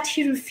reason that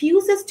he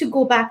refuses to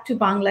go back to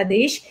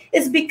Bangladesh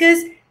is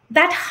because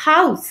that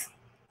house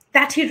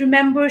that he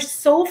remembers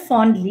so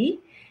fondly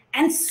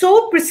and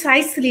so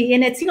precisely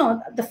in its,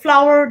 the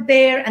flower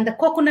there and the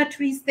coconut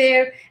trees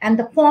there and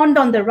the pond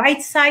on the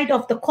right side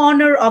of the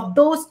corner of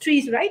those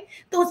trees, right?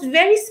 Those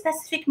very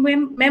specific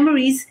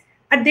memories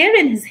are there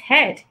in his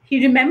head.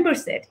 He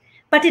remembers it,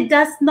 but it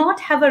does not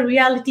have a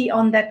reality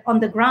on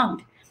the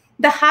ground.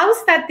 The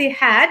house that they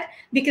had,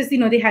 because,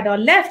 they had all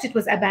left, it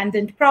was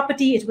abandoned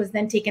property. It was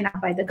then taken up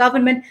by the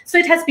government. So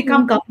it has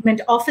become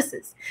government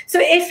offices. So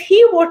if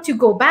he were to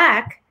go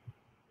back,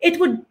 it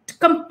would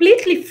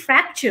completely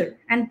fracture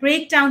and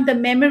break down the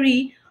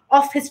memory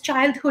of his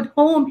childhood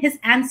home, his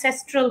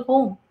ancestral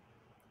home,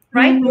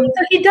 right?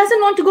 So he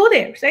doesn't want to go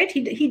there, right?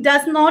 He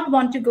does not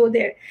want to go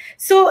there.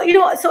 So,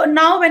 so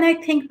now when I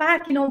think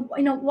back,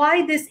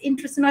 why this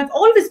interest, I've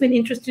always been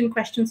interested in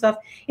questions of,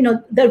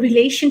 the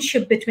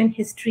relationship between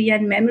history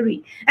and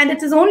memory. And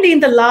it is only in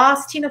the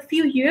last,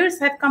 few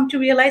years I've come to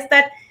realize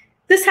that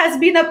this has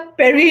been a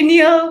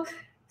perennial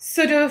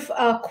sort of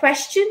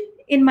question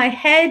in my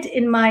head,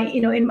 in my,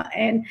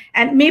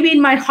 and maybe in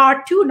my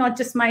heart too, not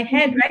just my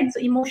head, right? So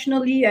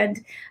emotionally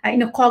and,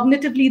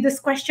 cognitively, this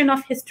question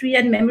of history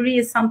and memory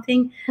is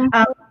something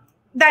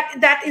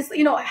that is,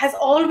 has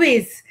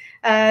always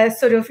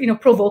sort of,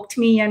 provoked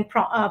me and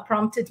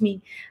prompted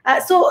me.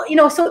 So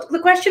the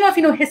question of,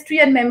 history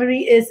and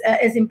memory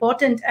is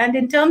important. And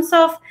in terms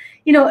of,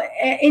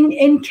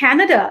 in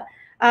Canada,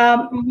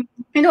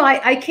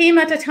 I came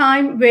at a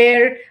time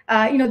where,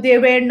 there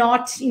were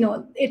not,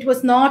 it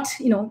was not,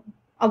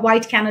 a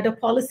white Canada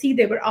policy.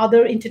 There were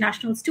other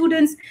international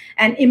students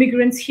and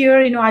immigrants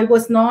here. I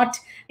was not,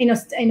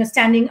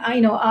 standing,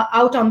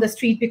 out on the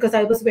street because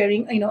I was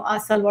wearing, a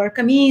salwar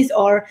kameez,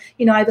 or,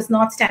 I was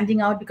not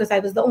standing out because I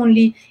was the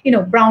only,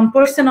 brown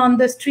person on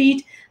the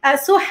street.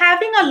 So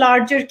having a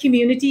larger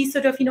community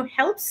sort of,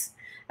 helps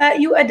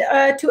you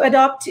to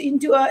adopt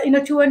into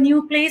a, to a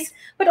new place,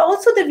 but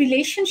also the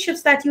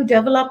relationships that you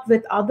develop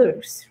with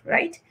others,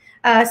 right?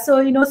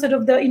 So, sort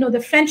of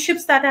the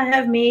friendships that I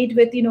have made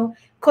with,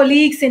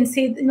 colleagues in,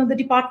 say, the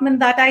department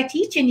that I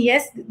teach in.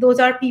 Yes, those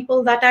are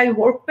people that I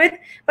work with,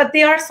 but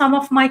they are some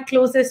of my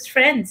closest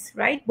friends,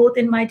 right? Both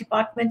in my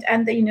department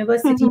and the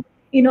university,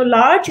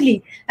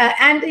 largely.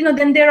 And,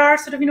 then there are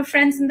sort of,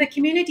 friends in the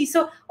community.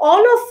 So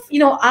all of,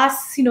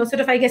 us, sort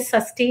of, I guess,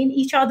 sustain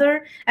each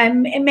other.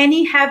 And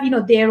many have,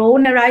 their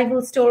own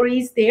arrival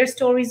stories, their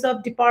stories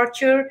of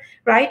departure,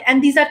 right?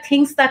 And these are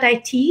things that I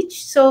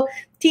teach. So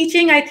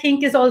teaching, I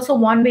think, is also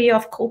one way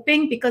of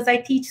coping, because I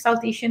teach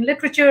South Asian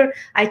literature.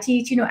 I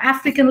teach,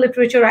 African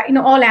literature,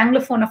 all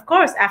Anglophone, of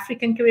course,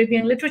 African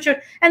Caribbean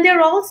literature. And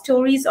they're all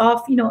stories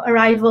of,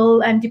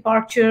 arrival and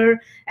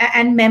departure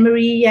and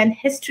memory and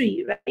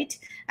history, right?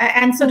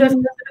 And sort of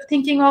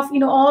thinking of,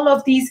 all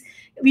of these.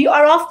 We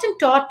are often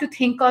taught to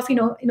think of,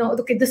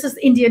 okay, this is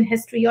Indian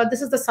history, or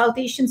this is the South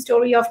Asian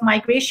story of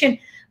migration.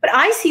 But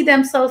I see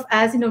themselves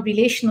as,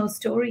 relational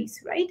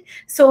stories, right?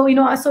 So,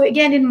 so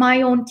again, in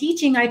my own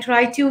teaching, I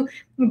try to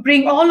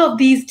bring all of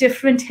these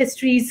different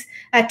histories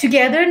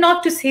together,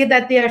 not to say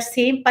that they are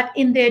same, but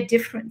in their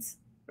difference,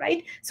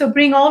 right? So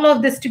bring all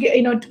of this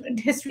together,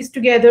 histories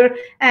together,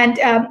 and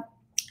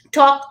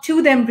talk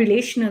to them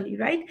relationally,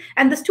 right?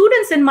 And the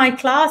students in my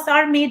class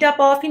are made up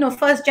of,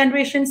 first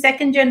generation,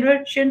 second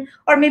generation,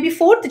 or maybe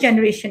fourth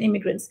generation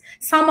immigrants.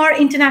 Some are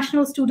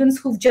international students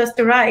who've just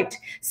arrived.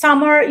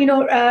 Some are,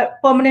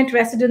 permanent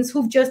residents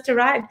who've just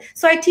arrived.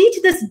 So I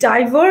teach this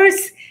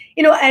diverse,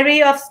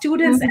 array of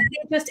students, and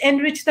they just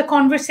enrich the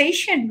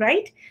conversation,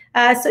 right?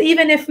 So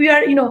even if we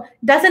are,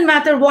 doesn't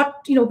matter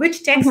what,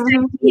 which text I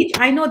teach,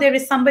 I know there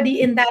is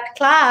somebody in that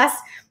class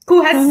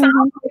who has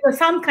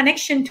some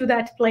connection to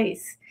that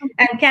place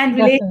and can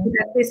relate to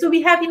that place. So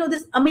we have,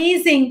 this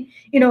amazing,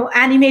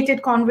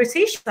 animated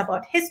conversations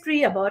about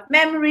history, about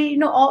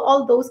memory,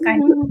 all those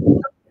kinds of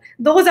things.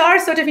 Those are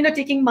sort of,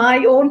 taking my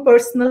own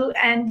personal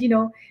and,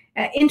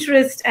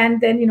 interest, and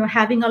then,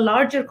 having a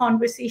larger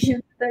conversation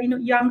with the,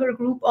 younger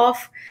group of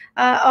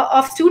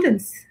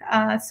students.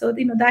 So,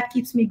 that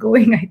keeps me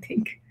going, I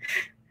think.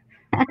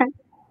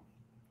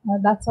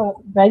 That's a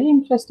very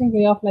interesting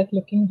way of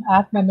looking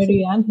at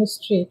memory and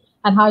history,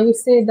 and how you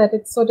say that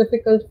it's so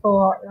difficult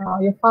for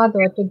your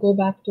father to go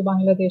back to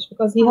Bangladesh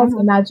because he has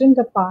imagined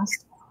the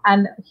past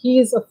and he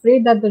is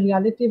afraid that the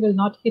reality will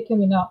not hit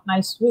him in a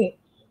nice way.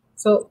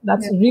 So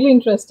that's really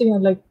interesting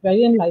and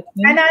very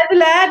enlightening. And I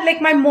will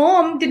add, my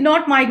mom did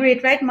not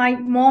migrate, right? My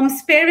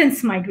mom's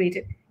parents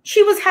migrated.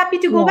 She was happy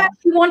to go back.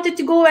 She wanted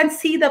to go and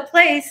see the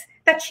place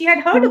that she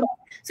had heard about.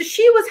 So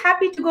she was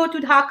happy to go to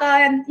Dhaka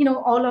and,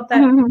 all of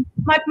that.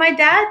 But my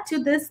dad, to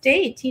this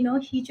date,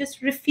 he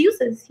just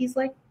refuses. He's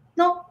like,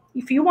 no,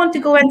 if you want to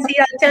go and see,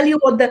 I'll tell you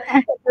what the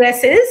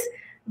address is.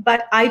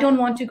 But I don't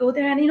want to go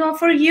there. And,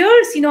 for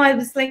years, I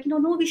was like, no,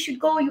 we should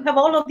go. You have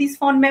all of these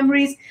fond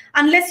memories.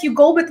 Unless you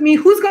go with me,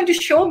 who's going to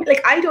show me?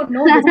 I don't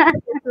know this,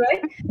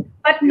 right?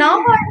 But now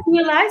I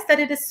realize that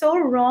it is so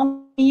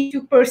wrong for me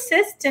to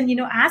persist and,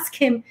 ask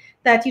him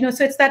that,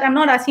 so it's that I'm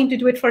not asking him to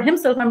do it for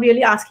himself. I'm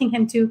really asking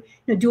him to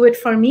do it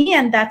for me.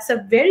 And that's a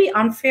very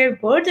unfair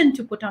burden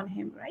to put on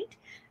him, right?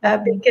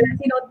 Because,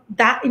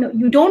 that,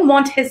 you don't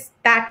want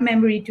that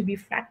memory to be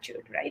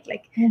fractured, right?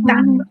 That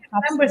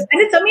remembers.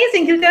 And it's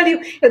amazing. He'll tell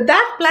you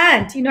that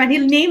plant, and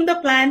he'll name the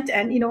plant,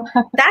 and,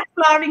 that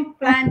flowering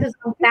plant is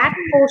on that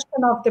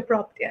portion of the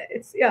property.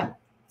 It's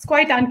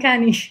quite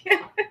uncanny.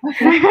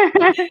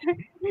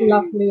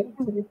 Lovely.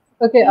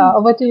 Okay,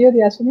 over to you,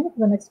 Deyasini, for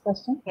the next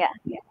question. Yeah.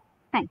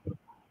 Thank you.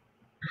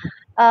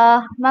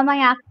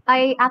 Mama,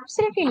 I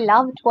absolutely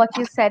loved what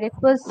you said. It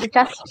was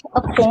just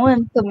a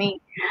poem to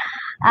me.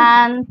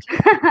 And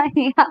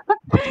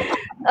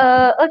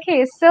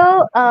okay,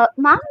 so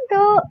ma'am,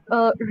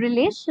 the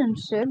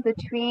relationship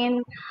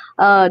between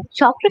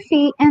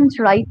geography and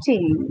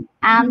writing,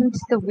 and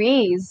the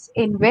ways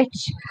in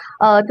which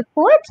the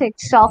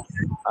poetics of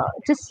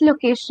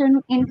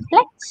dislocation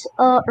inflects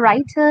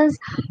writers'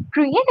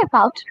 creative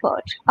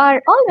output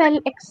are all well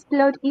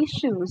explored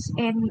issues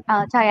in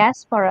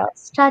diaspora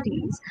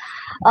studies.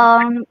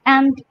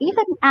 And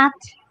even at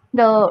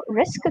the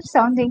risk of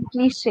sounding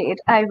cliched,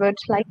 I would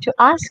like to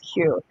ask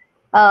you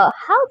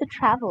how the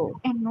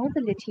travel and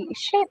mobility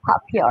shape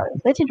up your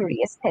literary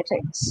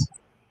aesthetics.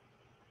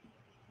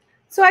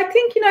 So I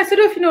think,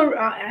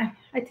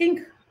 I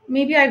think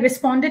maybe I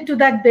responded to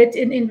that bit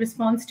in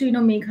response to,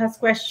 Megha's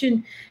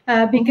question,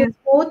 because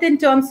both in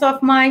terms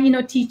of my,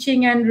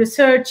 teaching and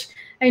research,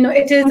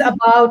 it is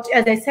about,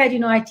 as I said,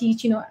 I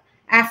teach,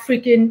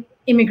 African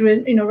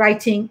immigrant,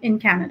 writing in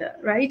Canada,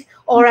 right?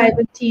 Or I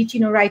will teach,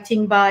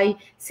 writing by,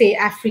 say,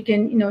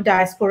 African,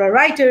 diaspora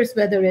writers,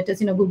 whether it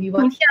is, Ngugi wa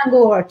Thiong'o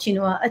or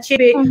Chinua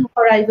Achebe,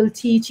 or I will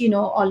teach,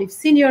 Olive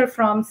Senior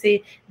from,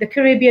 say, the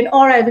Caribbean,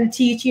 or I will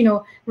teach,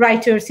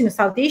 writers,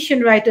 South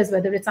Asian writers,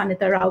 whether it's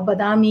Anita Rao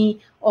Badami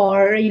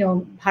or,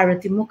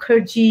 Bharati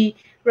Mukherjee,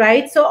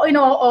 right? So,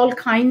 all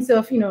kinds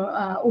of,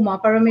 Uma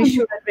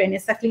Parameshwar, Rene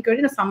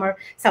Saklikar, some are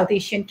South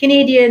Asian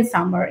Canadian,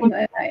 some are,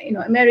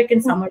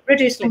 American, some are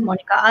British, like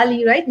Monica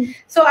Ali, right?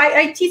 So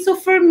I teach. So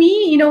for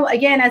me,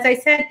 again, as I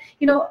said,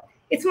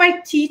 it's my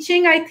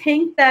teaching, I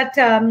think, that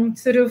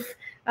sort of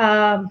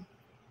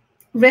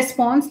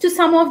responds to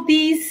some of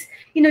these,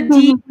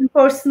 deep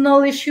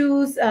personal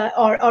issues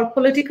or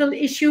political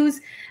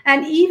issues,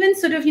 and even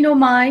sort of,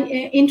 my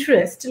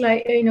interest,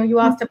 like, you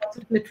asked about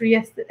sort of literary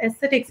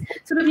aesthetics,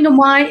 sort of,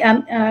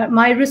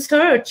 my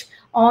research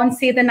on,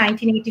 say, the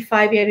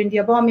 1985 Air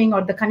India bombing,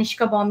 or the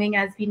Kanishka bombing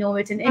as we know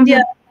it in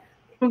India,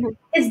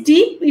 is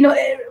deep,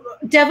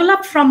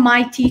 developed from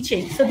my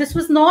teaching. So this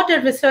was not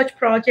a research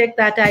project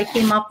that I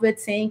came up with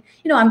saying,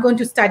 I'm going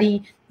to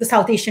study the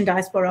South Asian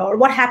diaspora or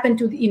what happened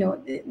to, in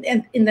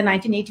the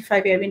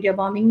 1985 Air India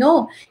bombing.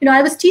 No,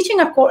 I was teaching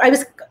a course, I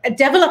was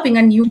developing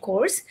a new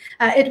course.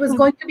 It was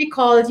going to be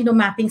called,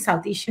 mapping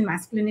South Asian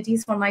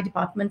masculinities for my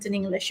department in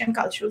English and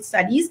Cultural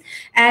Studies.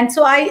 And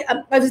so I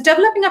was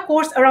developing a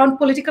course around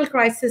political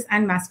crisis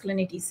and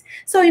masculinities.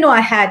 So,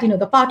 I had,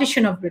 the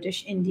partition of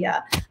British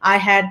India. I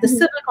had the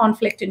civil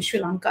conflict in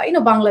Sri Lanka,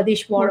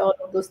 Bangladesh war, all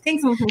of those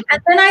things.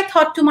 And then I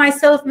thought to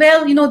myself,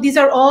 well, these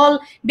are all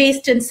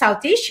based in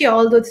South Asia,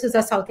 although this is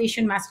a South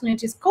Asian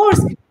masculinities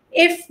course.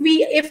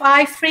 If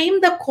I frame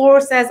the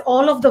course as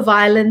all of the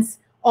violence,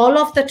 all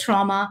of the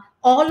trauma,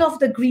 all of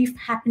the grief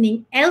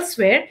happening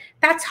elsewhere,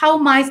 that's how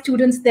my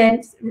students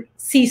then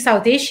see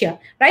South Asia,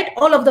 right?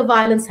 All of the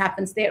violence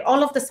happens there,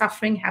 all of the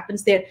suffering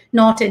happens there,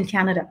 not in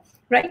Canada,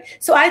 right?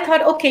 So I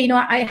thought, okay,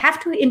 I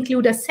have to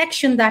include a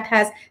section that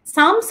has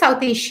some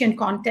South Asian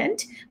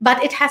content,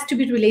 but it has to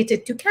be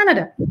related to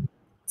Canada.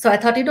 So I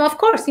thought, of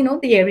course,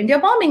 the Air India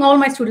bombing, all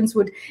my students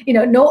would,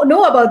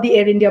 know about the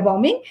Air India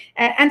bombing.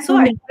 And so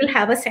I will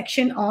have a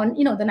section on,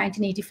 the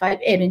 1985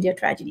 Air India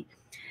tragedy.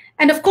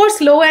 And of course,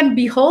 lo and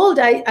behold,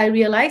 I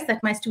realized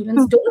that my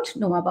students don't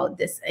know about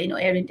this,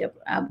 Air India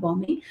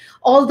bombing,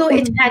 although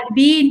it had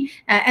been,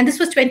 and this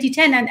was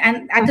 2010,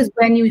 and that is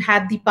when you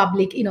had the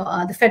public,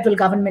 the federal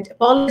government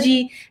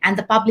apology, and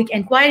the public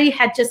inquiry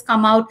had just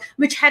come out,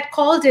 which had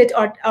called it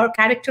or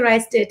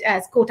characterized it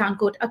as, quote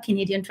unquote, a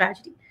Canadian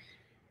tragedy.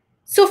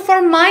 So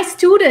for my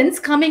students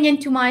coming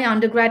into my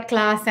undergrad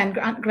class and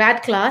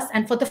grad class,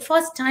 and for the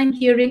first time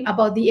hearing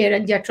about the Air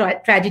India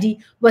tragedy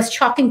was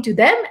shocking to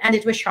them, and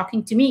it was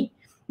shocking to me,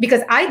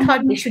 because I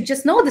thought they should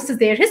just know this is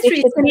their history,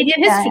 it's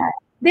Canadian history.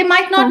 They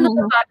might not know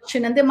the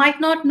partition, and they might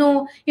not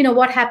know,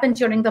 what happened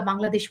during the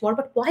Bangladesh war,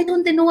 but why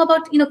don't they know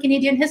about,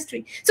 Canadian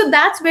history? So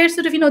that's where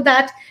sort of,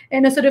 that,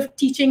 sort of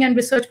teaching and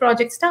research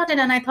project started.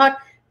 And I thought,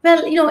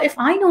 well, if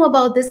I know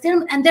about this,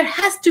 and there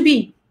has to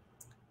be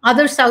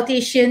other South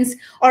Asians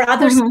or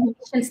other South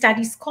Asian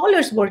studies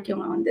scholars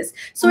working on this.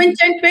 So in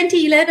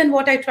 2011,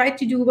 what I tried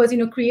to do was,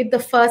 create the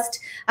first,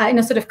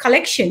 sort of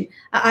collection.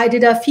 I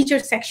did a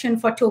featured section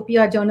for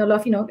Topia, Journal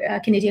of,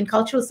 Canadian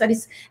Cultural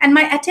Studies. And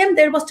my attempt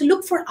there was to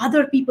look for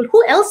other people.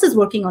 Who else is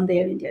working on the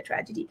Air India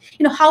tragedy?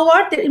 How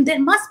are there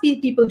must be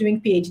people doing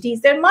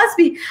PhDs. There must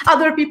be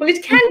other people.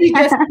 It can't be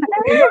just,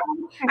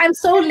 I'm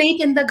so late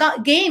in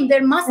the game.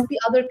 There must be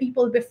other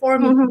people before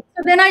me.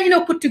 So then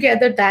I, put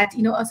together that,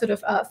 a sort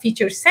of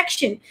featured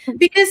section,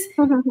 because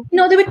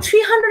there were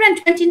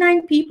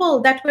 329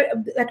 people that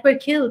were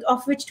killed,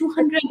 of which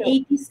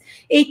 280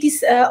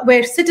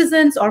 were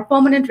citizens or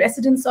permanent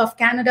residents of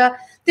Canada.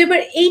 There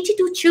were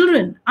 82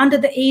 children under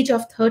the age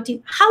of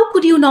 13. How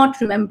could you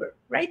not remember,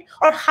 right?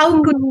 Or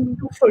how could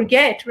you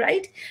forget,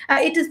 right?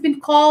 It has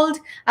been called,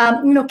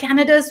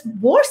 Canada's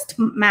worst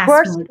mass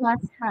murder,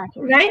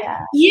 right?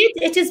 Yeah. Yet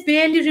it is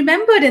barely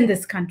remembered in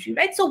this country,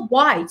 right? So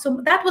why?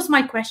 So that was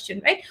my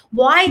question, right?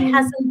 Why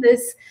hasn't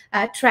this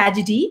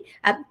tragedy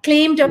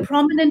claimed a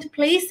prominent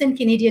place in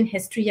Canadian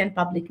history and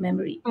public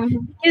memory?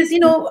 Because,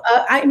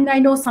 I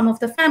know some of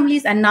the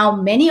families, and now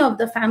many of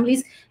the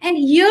families, and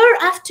year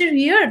after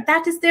year,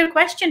 that is their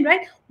question,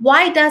 right?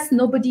 Why does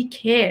nobody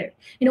care?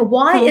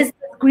 Why is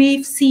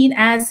grief seen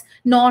as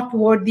not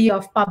worthy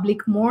of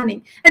public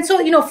mourning? And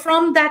so,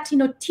 from that,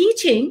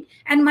 teaching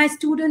and my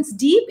students'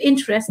 deep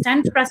interest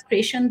and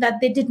frustration that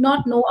they did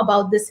not know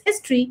about this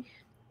history,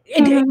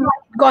 it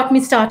got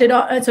me started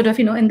sort of,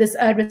 in this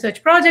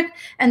research project.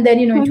 And then,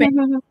 in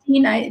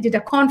 2015, I did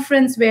a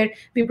conference where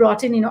we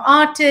brought in,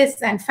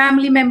 artists and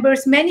family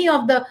members, many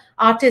of the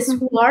artists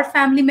who are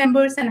family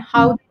members, and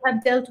how they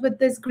have dealt with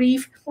this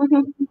grief,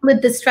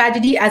 with this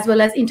tragedy, as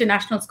well as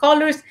international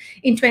scholars.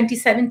 In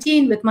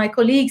 2017, with my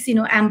colleagues,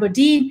 Amber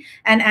Dean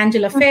and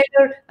Angela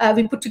Ferrer,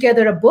 we put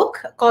together a book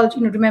called,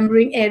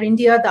 Remembering Air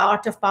India, The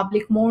Art of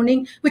Public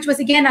Mourning, which was,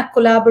 again, a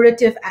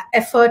collaborative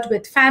effort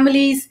with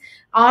families,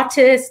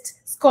 artists,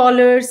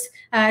 scholars,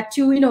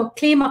 to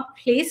claim a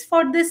place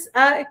for this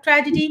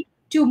tragedy,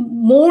 to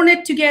mourn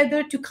it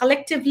together, to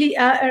collectively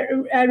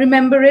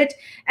remember it,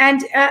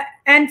 and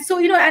so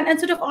and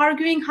sort of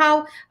arguing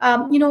how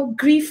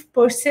grief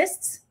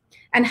persists,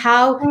 and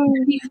how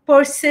grief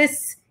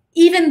persists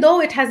even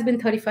though it has been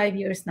 35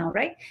 years now,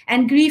 right?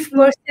 And grief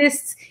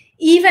persists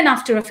even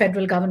after a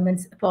federal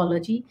government's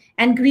apology,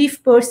 and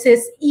grief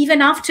persists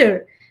even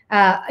after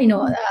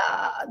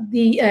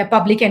the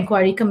Public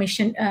Inquiry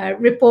Commission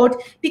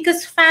report,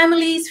 because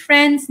families,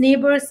 friends,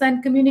 neighbors,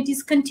 and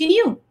communities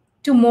continue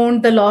to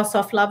mourn the loss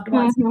of loved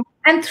ones.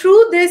 And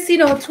through this,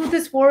 through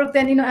this work,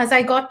 then, as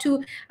I got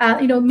to,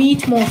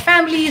 meet more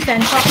families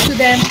and talk to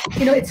them,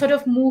 it sort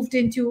of moved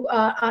into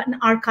an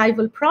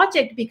archival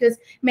project, because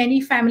many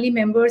family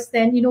members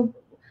then,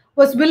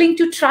 was willing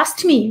to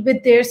trust me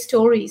with their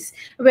stories,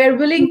 were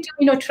willing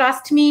to,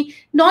 trust me,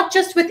 not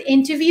just with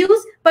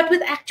interviews, but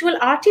with actual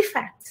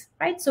artifacts,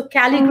 right? So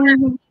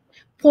calligraphy,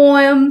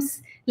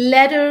 poems,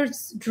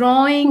 letters,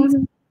 drawings,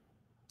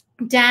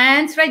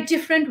 dance, right?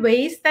 Different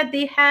ways that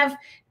they have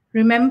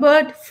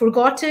remembered,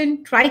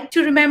 forgotten, tried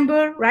to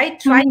remember, right?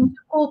 Tried to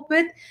cope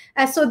with.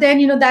 So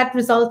then, that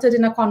resulted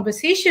in a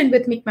conversation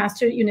with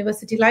McMaster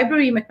University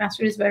Library.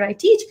 McMaster is where I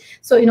teach.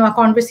 So, a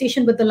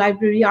conversation with the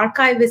library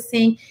archivist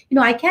saying,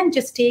 I can't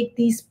just take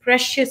these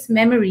precious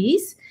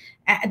memories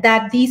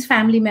that these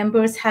family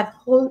members have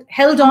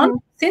held on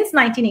since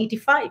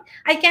 1985.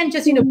 I can't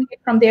just, pick it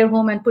from their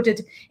home and put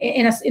it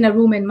in a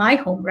room in my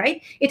home,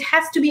 right? It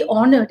has to be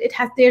honored.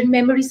 Their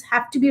memories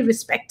have to be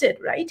respected,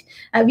 right?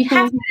 We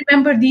have to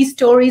remember these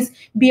stories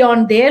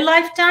beyond their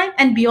lifetime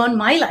and beyond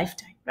my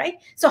lifetime, right?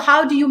 So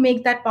how do you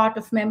make that part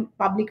of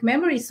public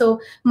memory? So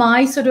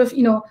my sort of,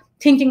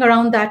 thinking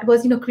around that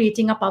was,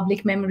 creating a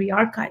public memory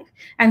archive.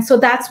 And so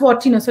that's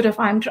what, sort of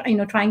I'm,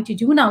 trying to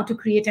do now, to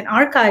create an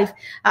archive,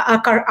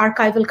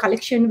 archival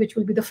collection, which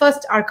will be the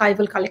first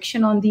archival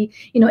collection on the,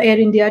 Air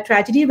India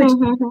tragedy,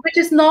 which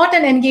is not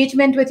an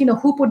engagement with,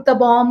 who put the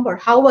bomb or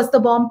how was the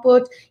bomb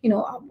put,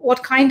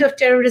 what kind of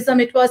terrorism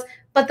it was,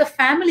 but the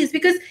families,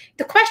 because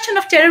the question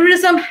of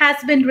terrorism has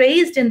been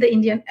raised in the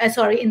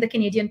in the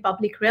Canadian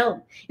public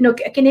realm.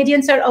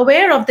 Canadians are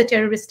aware of the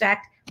terrorist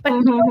act, but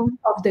not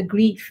of the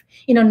grief,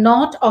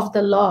 not of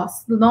the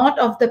loss, not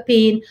of the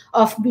pain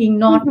of being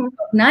not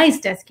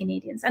recognized as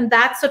Canadians. And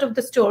that's sort of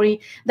the story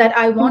that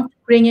I want to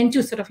bring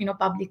into sort of,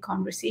 public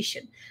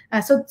conversation.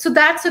 So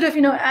that's sort of,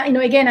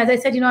 again, as I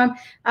said,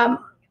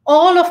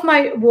 all of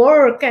my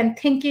work and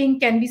thinking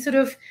can be sort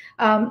of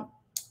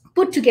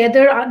put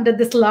together under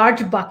this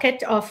large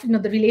bucket of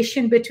the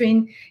relation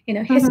between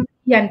history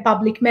and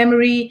public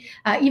memory.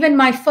 Even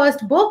my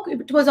first book,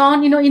 it was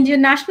on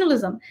Indian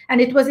nationalism,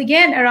 and it was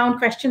again around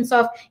questions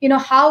of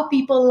how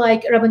people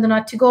like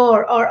Rabindranath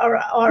Tagore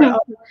or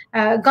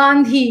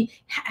Gandhi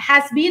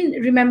has been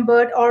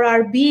remembered or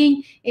are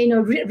being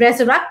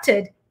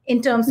resurrected in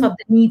terms of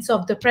the needs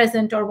of the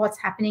present, or what's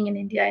happening in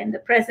India in the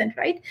present,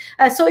 right?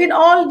 So in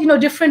all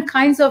different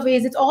kinds of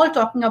ways, it's all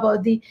talking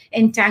about the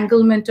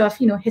entanglement of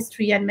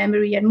history and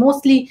memory, and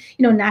mostly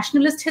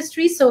nationalist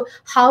history. So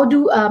how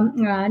do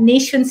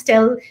nations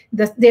tell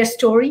their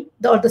story,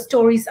 or the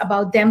stories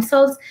about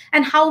themselves,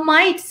 and how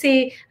might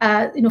say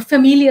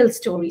familial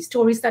stories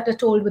that are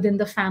told within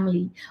the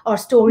family, or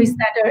stories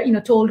that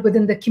are told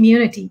within the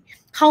community,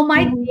 how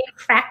might they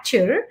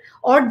fracture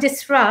or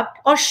disrupt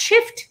or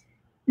shift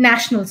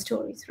national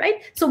stories, right?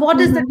 So what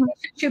is the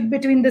relationship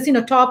between this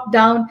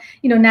top-down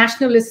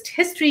nationalist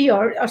history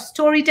or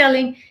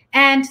storytelling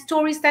and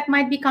stories that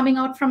might be coming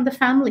out from the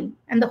family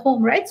and the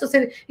home, right? So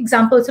say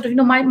example, sort of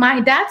my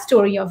dad's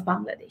story of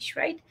Bangladesh,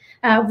 right?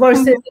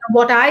 Versus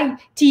what I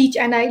teach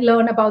and I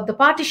learn about the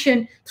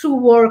partition through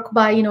work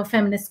by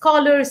feminist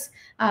scholars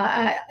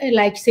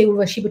like say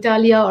Urvashi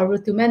Butalia or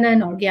Ritu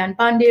Menon or Gyan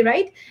Pandey,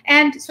 right?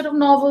 And sort of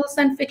novels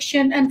and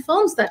fiction and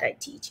films that I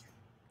teach.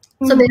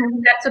 So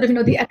that's sort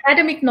of the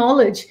academic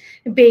knowledge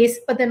base,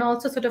 but then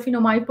also sort of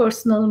my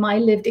personal, my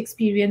lived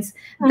experience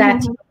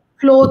that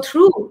flow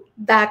through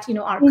that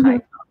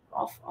archive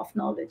of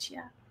knowledge.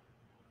 Yeah.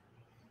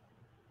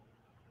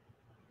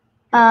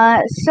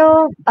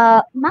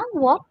 Ma'am,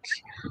 what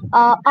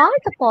are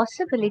the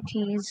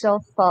possibilities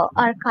of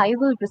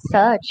archival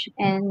research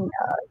in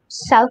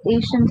South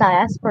Asian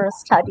diaspora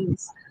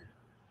studies?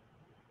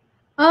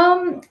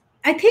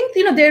 I think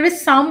there is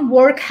some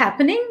work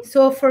happening.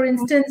 So, for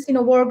instance,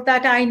 work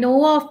that I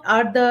know of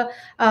are the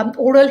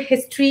oral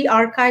history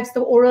archives,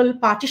 the oral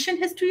partition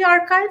history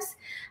archives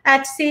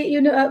at say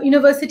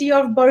University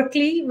of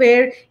Berkeley,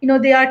 where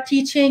they are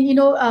teaching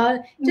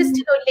just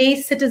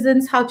lay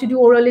citizens how to do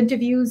oral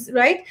interviews,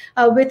 right,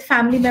 with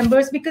family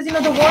members, because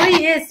the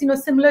worry is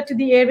similar to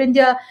the Air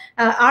India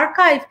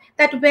archive,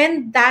 that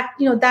when that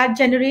that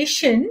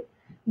generation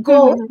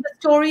goes, the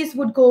stories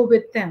would go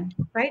with them,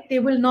 right? They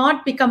will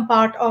not become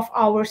part of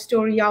our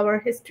story, our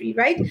history,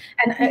 right?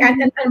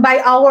 And by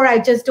our, I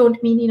just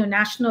don't mean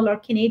national or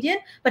Canadian,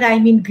 but I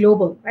mean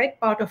global, right?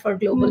 Part of our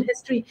global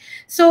history.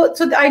 So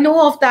I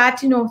know of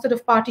that sort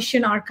of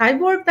partition archive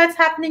work that's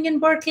happening in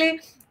Berkeley.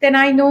 Then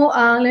I know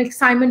like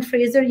Simon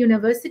Fraser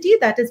University,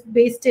 that is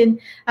based in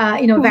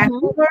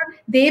Vancouver.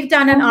 They've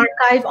done an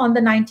archive on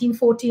the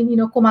 1914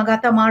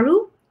 Komagata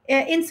Maru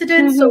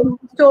incidents, so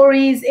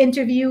stories,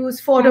 interviews,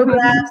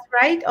 photographs,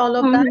 right? All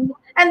of that.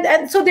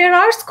 And so there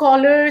are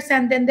scholars,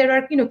 and then there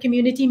are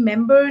community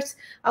members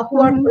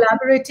who are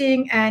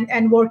collaborating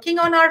and working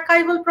on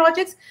archival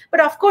projects.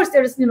 But of course,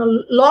 there is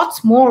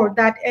lots more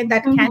that can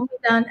be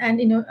done and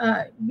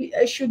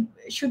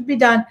should be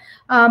done.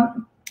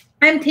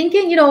 I'm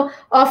thinking,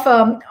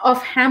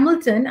 of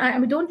Hamilton. I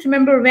don't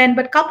remember when,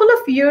 but a couple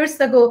of years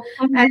ago,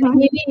 and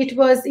maybe it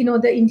was,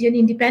 the Indian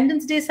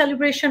Independence Day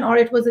celebration, or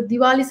it was a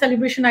Diwali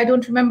celebration. I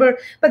don't remember,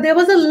 but there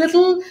was a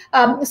little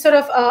sort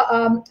of,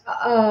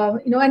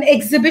 an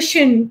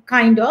exhibition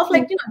kind of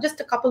like, just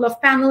a couple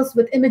of panels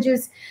with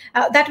images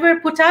that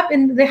were put up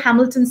in the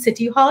Hamilton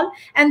City Hall.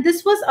 And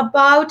this was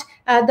about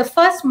the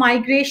first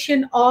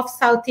migration of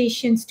South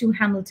Asians to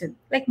Hamilton,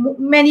 like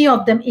many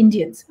of them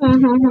Indians.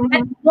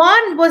 And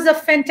one was a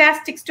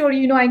fantastic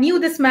story. I knew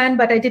this man,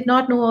 but I did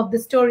not know of the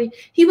story.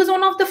 He was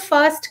one of the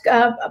first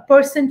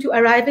person to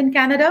arrive in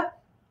Canada.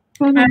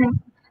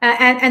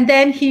 And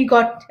then he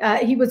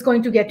was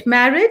going to get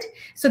married.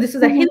 So this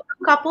was a Hindu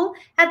couple.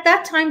 At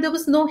that time, there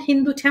was no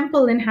Hindu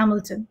temple in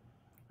Hamilton,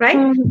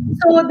 right?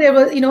 So there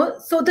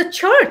was, so the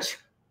church.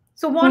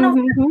 So one of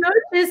the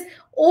churches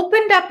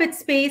opened up its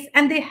space,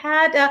 and they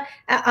had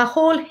a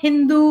whole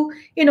Hindu,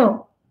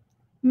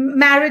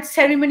 marriage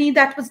ceremony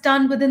that was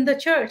done within the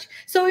church.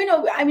 So,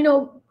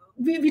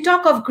 we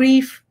talk of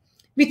grief,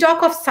 we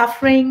talk of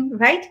suffering,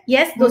 right?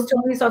 Yes, those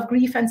stories of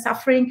grief and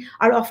suffering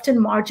are often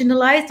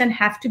marginalized and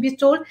have to be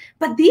told,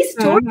 but these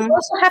stories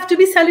also have to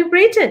be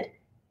celebrated,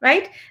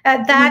 right?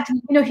 That,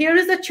 here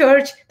is a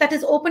church that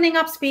is opening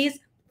up space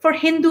for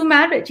Hindu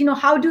marriage.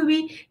 How do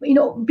we,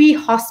 be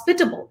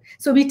hospitable?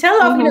 So we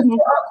tell of,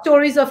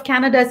 stories of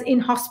Canada's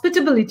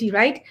inhospitability,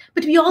 right?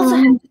 But we also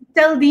have to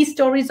tell these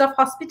stories of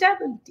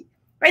hospitality.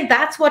 Right,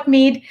 that's what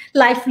made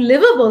life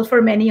livable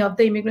for many of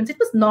the immigrants. It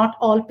was not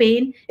all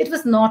pain. It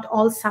was not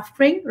all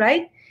suffering.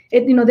 Right,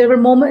 there were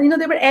moments.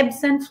 There were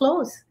ebbs and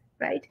flows.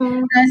 right?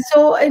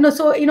 So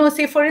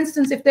say for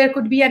instance, if there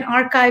could be an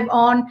archive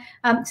on,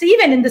 so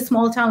even in the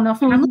small town of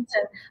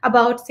Hamilton,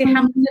 about say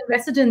Hamilton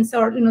residents,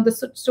 or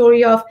the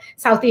story of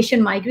South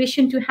Asian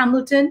migration to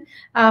Hamilton,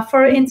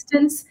 for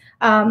instance.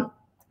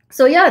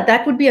 So yeah,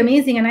 that would be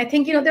amazing, and I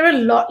think there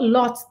are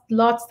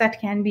lots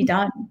that can be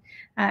done,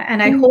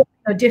 and I hope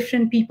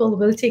different people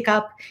will take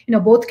up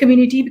both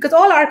community, because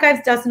all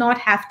archives does not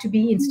have to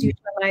be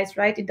institutionalized,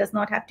 right? It does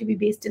not have to be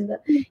based in the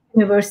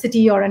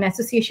university or an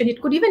association. It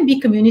could even be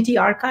community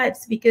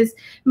archives, because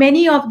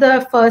many of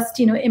the first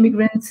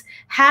immigrants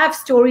have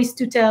stories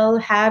to tell,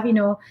 have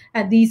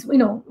these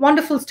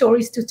wonderful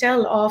stories to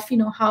tell of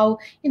how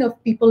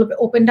people have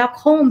opened up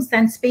homes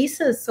and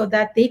spaces so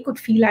that they could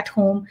feel at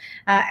home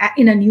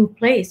in a new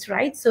place,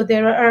 right? So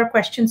there are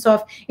questions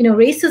of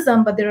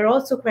racism, but there are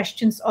also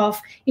questions of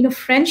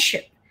friendship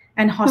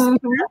and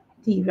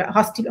hospitality,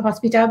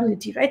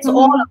 right? So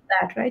all of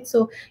that, right?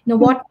 So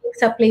what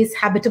makes a place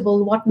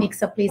habitable, what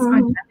makes a place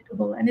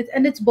uninhabitable,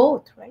 and it's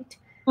both, right?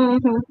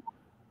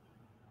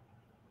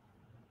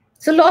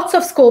 So lots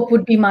of scope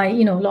would be my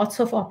lots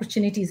of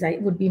opportunities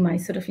would be my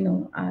sort of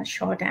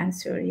short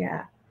answer.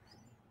 Yeah.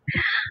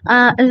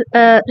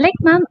 Like,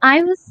 ma'am,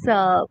 I was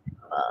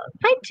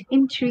quite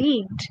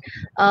intrigued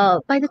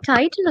by the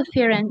title of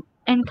your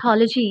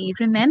anthology,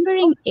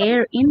 Remembering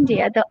Air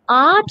India, The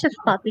Art of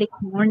Public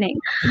Mourning.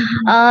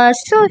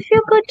 So if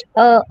you could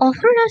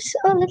offer us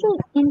a little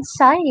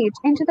insight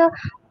into the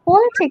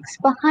politics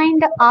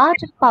behind the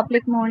art of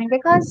public mourning,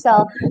 because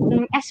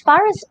as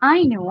far as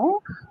I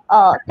know,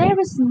 there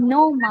was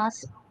no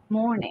mass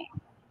mourning.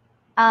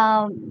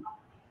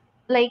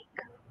 Like,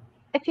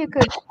 if you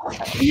could talk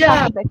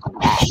Yeah, a bit on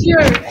that.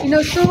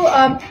 sure. So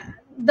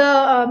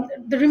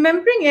the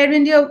Remembering Air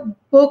India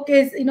book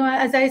is,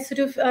 as I sort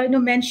of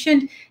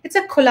mentioned, it's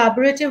a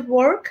collaborative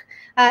work.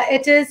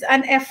 It is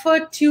an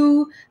effort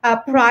to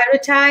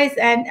prioritize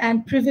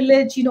and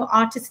privilege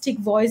artistic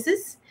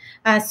voices.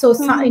 So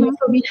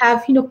we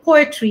have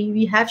poetry,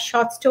 we have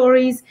short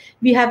stories,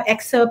 we have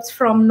excerpts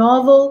from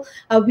novel,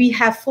 we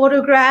have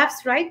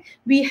photographs, right?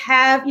 We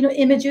have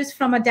images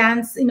from a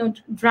dance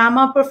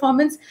drama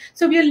performance.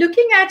 So we are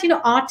looking at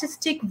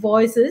artistic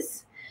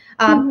voices,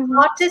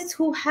 artists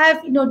who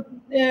have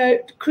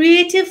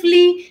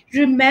creatively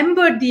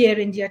remembered the Air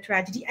India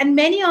tragedy, and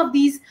many of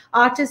these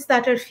artists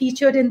that are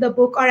featured in the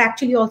book are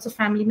actually also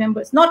family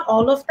members. Not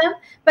all of them,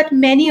 but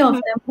many of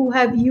them who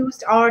have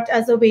used art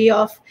as a way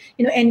of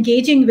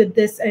engaging with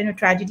this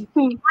tragedy.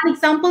 One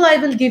example I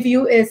will give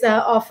you is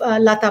of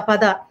Lata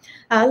Pada.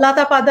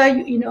 Lata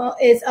Pada,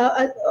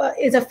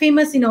 is a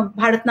famous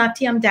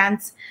Bharatnatyam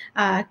dance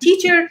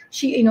teacher.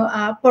 She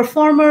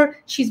performer.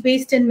 She's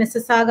based in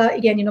Mississauga,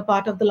 again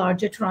part of the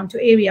larger Toronto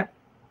area.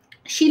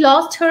 She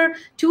lost her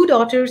 2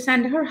 daughters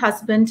and her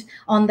husband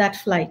on that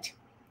flight.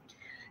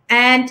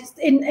 And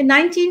in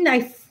 19,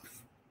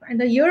 and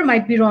the year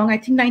might be wrong, I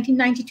think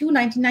 1992,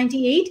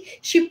 1998,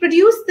 she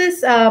produced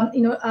this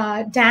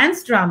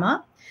dance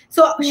drama.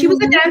 So she was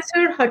a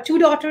dancer. Her 2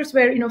 daughters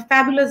were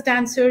fabulous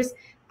dancers.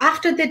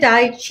 After they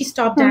died, she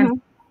stopped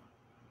dancing.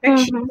 Right?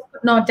 She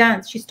could not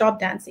dance. She stopped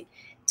dancing.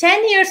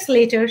 10 years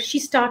later, she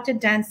started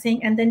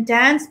dancing, and then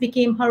dance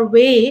became her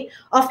way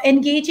of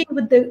engaging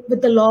with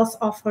the loss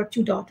of her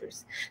 2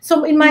 daughters.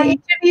 So in my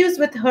interviews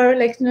with her,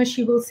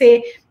 she will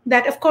say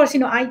that, of course,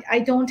 I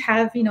don't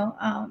have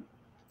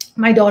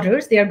my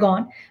daughters, they are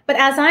gone, but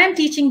as I am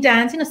teaching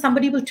dance,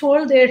 somebody will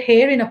twirl their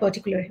hair in a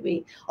particular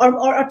way,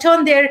 or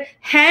turn their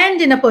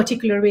hand in a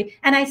particular way,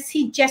 and I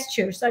see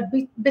gestures or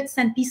bits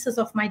and pieces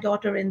of my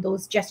daughter in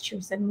those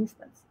gestures and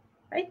movements.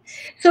 Right,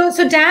 so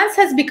dance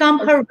has become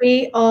her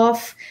way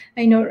of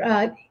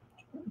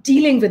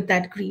dealing with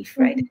that grief,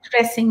 right?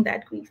 Addressing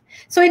that grief.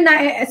 So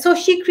so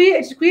she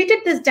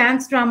created this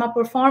dance drama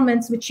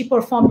performance, which she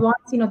performed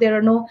once. There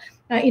are no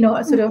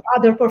sort of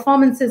other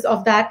performances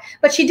of that,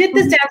 but she did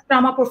this dance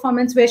drama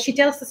performance where she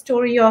tells the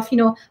story of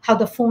how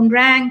the phone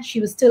rang.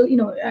 She was still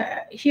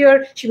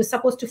here. She was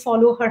supposed to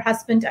follow her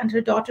husband and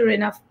her daughter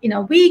in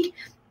a week,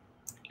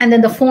 and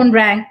then the phone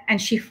rang,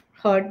 and she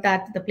heard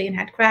that the plane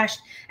had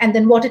crashed, and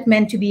then what it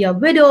meant to be a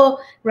widow,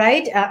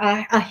 right?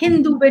 A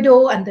Hindu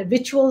widow, and the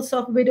rituals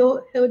of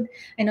widowhood,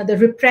 the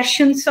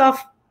repressions of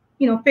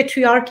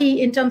patriarchy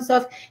in terms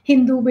of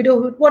Hindu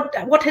widowhood,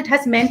 what it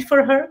has meant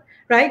for her,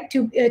 right,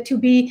 to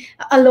be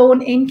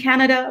alone in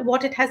Canada,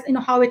 what it has,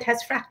 how it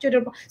has fractured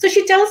her. So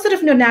she tells sort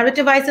of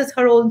narrativizes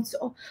her own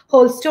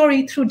whole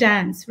story through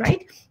dance,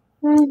 right?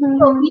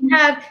 So we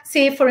have,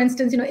 say, for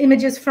instance,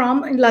 images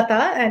from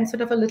Lata and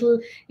sort of a little,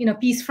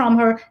 piece from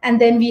her,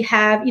 and then we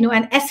have,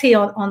 an essay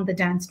on the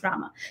dance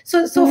drama.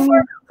 So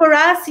for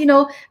us,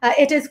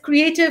 it is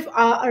creative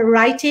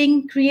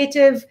writing,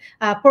 creative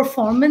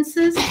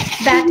performances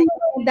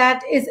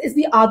that is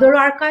the other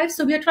archive.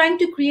 So we are trying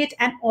to create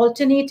an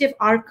alternative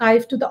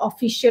archive to the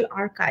official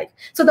archive.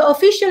 So the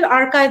official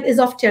archive is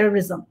of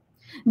terrorism.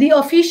 The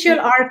official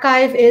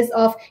archive is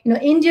of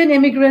Indian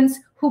immigrants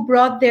who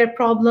brought their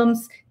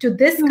problems to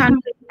this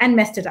country and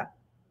messed it up,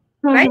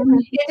 right?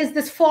 It is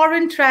this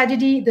foreign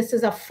tragedy. This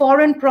is a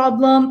foreign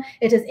problem.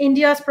 It is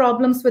India's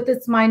problems with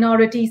its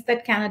minorities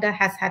that Canada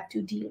has had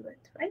to deal with,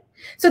 right?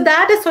 So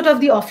that is sort of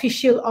the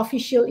official,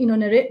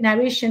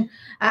 narration.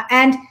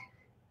 And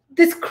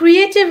this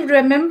creative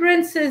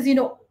remembrances,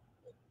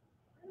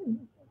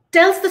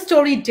 tells the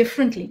story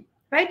differently,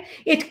 right?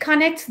 It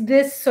connects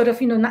this sort of,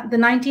 the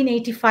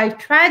 1985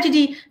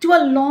 tragedy to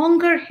a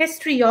longer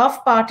history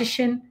of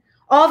partition,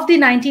 of the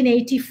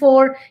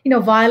 1984,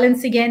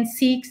 violence against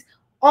Sikhs,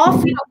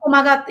 of,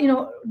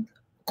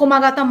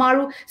 Komagata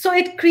Maru. So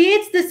it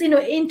creates this,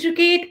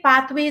 intricate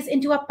pathways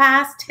into a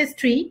past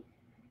history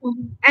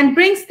and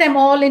brings them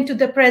all into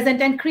the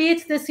present and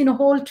creates this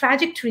whole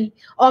trajectory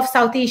of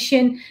South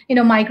Asian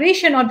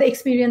migration, or the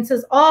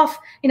experiences of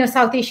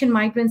South Asian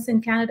migrants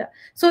in Canada.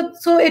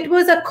 So it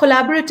was a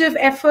collaborative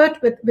effort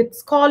with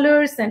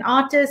scholars and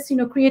artists,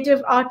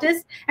 creative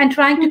artists, and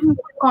trying to create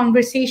a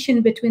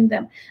conversation between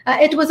them.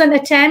 It was an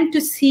attempt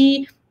to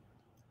see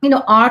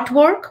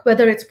artwork,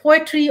 whether it's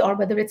poetry or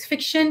whether it's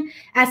fiction,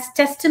 as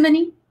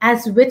testimony,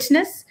 as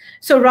witness.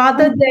 So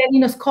rather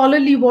than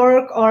scholarly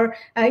work or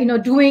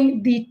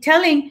doing the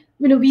telling,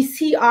 we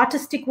see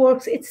artistic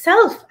works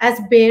itself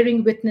as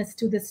bearing witness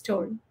to the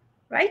story,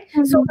 right?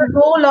 So the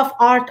role of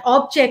art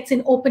objects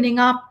in opening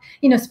up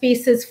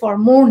spaces for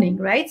mourning,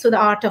 right? So the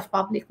art of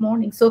public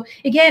mourning. So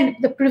again,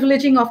 the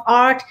privileging of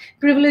art,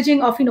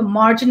 privileging of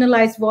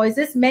marginalized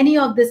voices. Many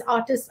of these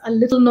artists are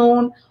little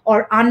known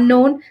or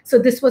unknown. So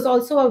this was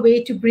also a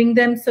way to bring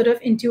them sort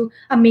of into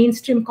a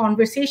mainstream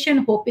conversation,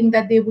 hoping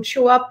that they would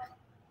show up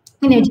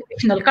in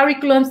educational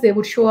curriculums, they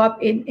would show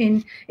up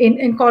in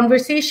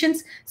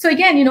conversations. So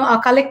again, a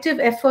collective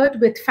effort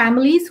with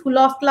families who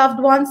lost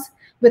loved ones,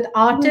 with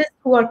artists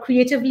who are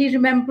creatively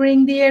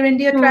remembering the Air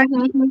India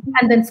tragedy,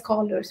 and then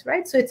scholars,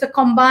 right? So it's a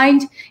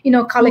combined,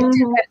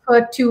 collective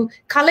effort to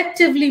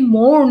collectively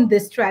mourn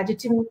this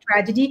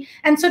tragedy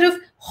and sort of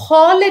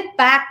haul it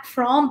back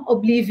from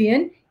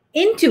oblivion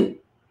into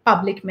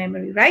public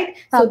memory, right?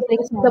 Public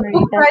So memory, the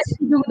book tries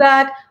to do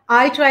that.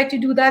 I try to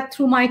do that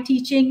through my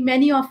teaching.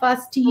 Many of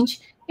us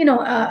teach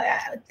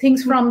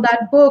things from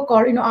that book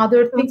or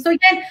other things. So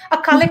again, a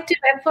collective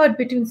effort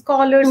between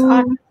scholars,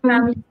 artists,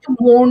 families to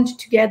mourn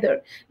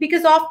together,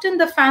 because often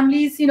the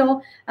families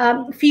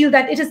feel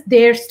that it is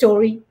their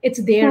story, it's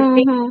their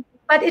pain,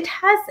 but it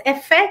has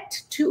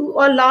effect to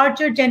a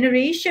larger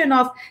generation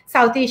of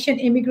South Asian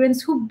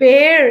immigrants who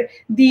bear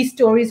these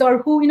stories or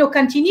who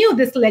continue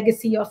this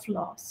legacy of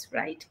loss,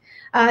 right?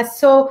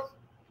 So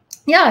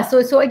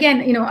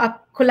again, a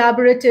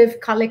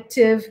collaborative,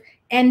 collective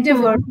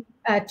endeavor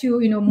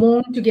to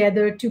mourn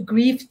together, to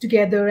grieve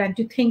together, and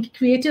to think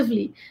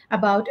creatively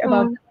about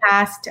the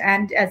past,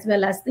 and as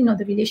well as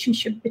the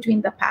relationship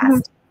between the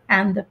past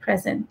and the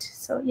present.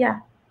 So yeah.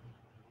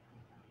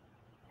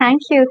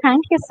 Thank you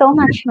so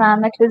much,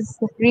 ma'am. It was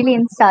really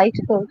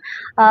insightful.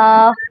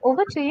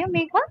 Over to you,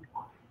 Megha.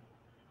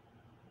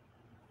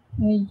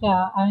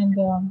 Yeah,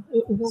 and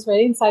it was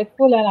very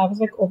insightful, and I was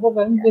like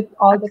overwhelmed with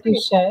all that you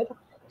shared.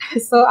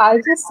 So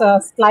I'll just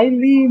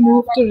slightly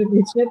move to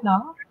religion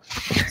now.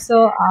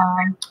 So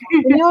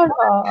in your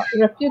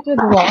reputed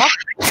work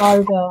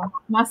called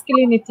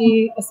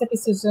Masculinity,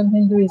 Asceticism,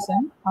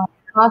 Hinduism,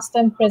 Past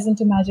and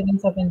Present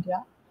Imaginings of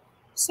India,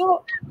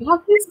 so you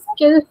have this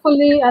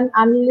skillfully and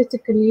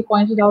analytically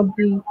pointed out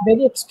the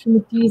very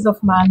extremities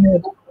of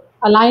manhood,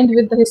 aligned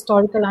with the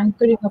historical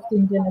anchoring of the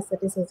Indian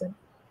asceticism.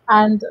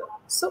 And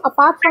so,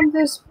 apart from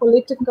this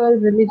political,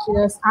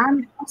 religious,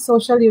 and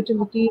social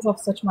utilities of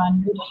such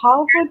manhood,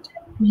 how would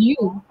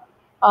you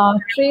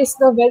trace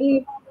the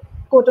very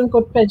quote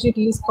unquote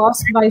prejudice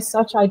caused by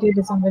such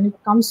idealism when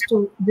it comes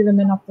to the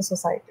women of the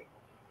society?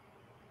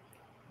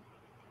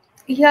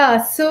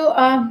 Yeah, so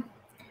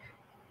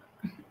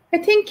I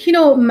think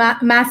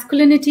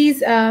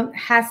masculinities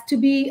has to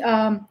be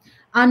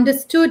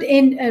understood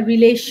in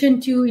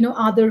relation to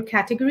other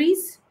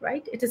categories,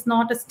 right? It is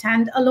not a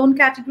standalone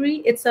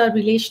category; it's a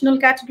relational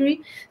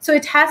category. So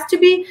it has to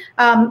be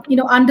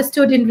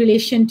understood in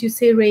relation to,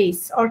 say,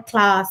 race or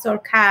class or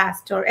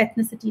caste or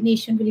ethnicity,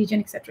 nation,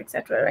 religion, etc.,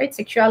 right?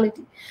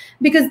 Sexuality,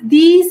 because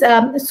these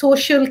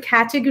social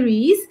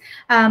categories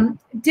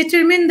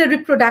determine the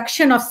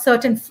reproduction of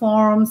certain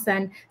forms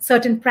and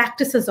certain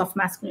practices of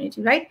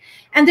masculinity, right?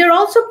 And they're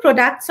also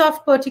products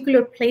of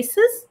particular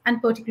places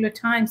and particular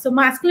times. So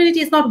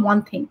masculinity is not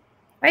one thing,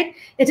 right?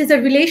 It is a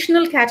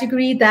relational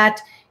category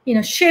that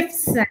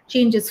shifts and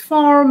changes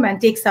form and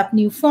takes up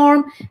new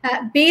form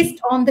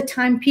based on the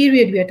time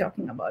period we are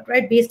talking about,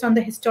 right? Based on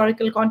the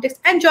historical context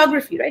and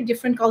geography, right?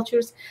 Different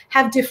cultures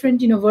have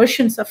different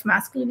versions of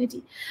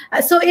masculinity.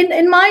 So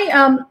in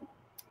my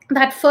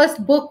that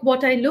first book,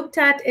 what I looked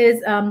at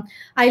is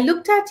I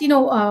looked at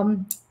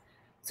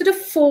sort of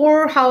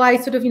four, how I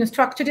sort of,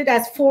 structured it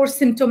as four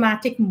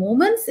symptomatic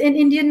moments in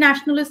Indian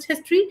nationalist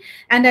history.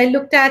 And I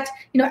looked at,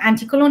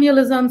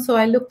 anti-colonialism. So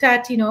I looked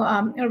at,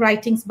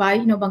 writings by,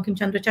 Bankim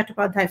Chandra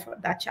Chakraborty for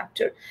that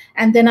chapter.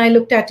 And then I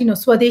looked at,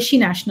 Swadeshi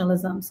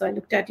nationalism. So I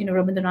looked at,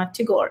 Rabindranath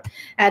Tagore.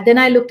 Then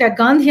I looked at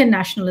Gandhian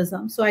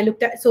nationalism. So I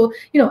looked at,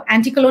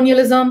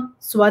 anti-colonialism,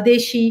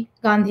 Swadeshi,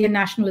 Gandhian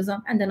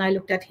nationalism, and then I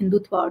looked at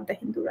Hindutva, or the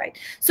Hindu right.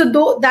 So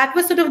that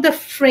was sort of the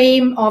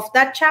frame of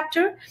that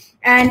chapter.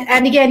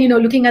 And again,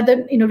 looking at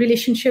the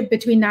relationship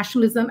between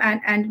nationalism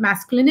and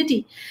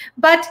masculinity.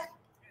 But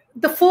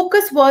the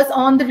focus was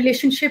on the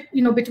relationship,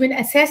 between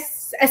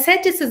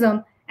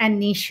asceticism and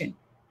nation.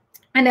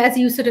 And as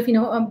you sort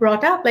of,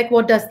 brought up, like,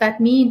 what does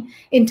that mean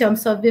in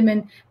terms of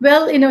women?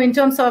 Well, in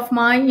terms of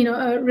my,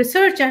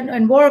 research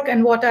and work,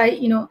 and what I,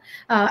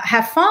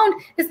 have found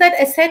is that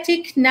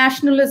ascetic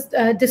nationalist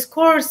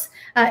discourse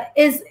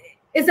is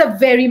a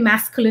very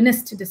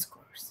masculinist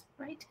discourse,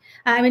 right?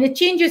 I mean, it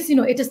changes,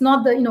 it is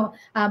not the,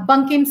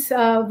 Bankim's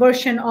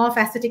version of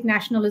ascetic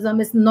nationalism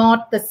is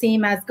not the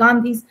same as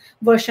Gandhi's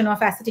version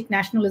of ascetic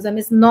nationalism,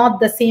 is not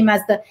the same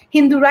as the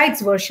Hindu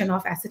rights version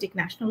of ascetic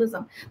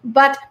nationalism.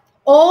 But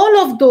all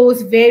of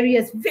those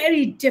various,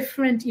 very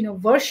different,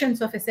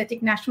 versions of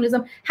ascetic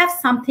nationalism have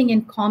something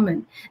in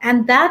common,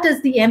 and that is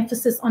the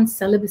emphasis on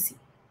celibacy,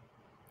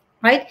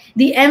 right?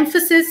 The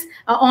emphasis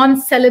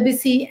on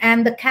celibacy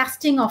and the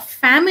casting of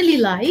family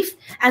life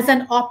as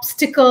an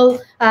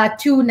obstacle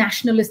to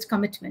nationalist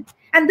commitment.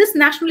 And this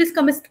nationalist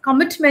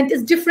commitment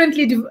is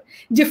differently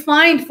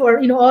defined for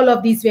all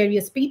of these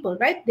various people,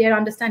 right? Their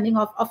understanding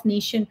of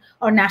nation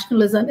or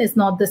nationalism is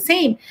not the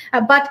same,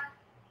 but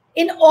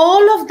in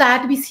all of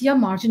that, we see a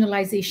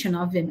marginalization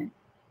of women,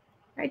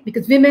 right?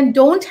 Because women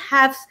don't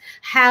have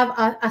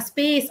a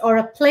space or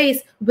a place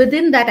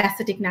within that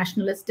ascetic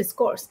nationalist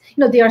discourse.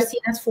 They are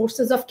seen as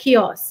forces of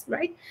chaos,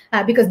 right?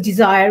 Because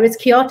desire is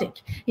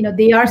chaotic.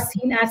 They are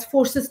seen as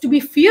forces to be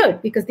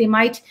feared, because they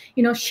might,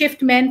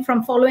 shift men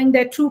from following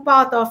their true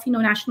path of,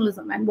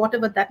 nationalism, and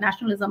whatever that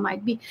nationalism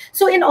might be.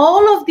 So in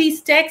all of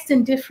these texts,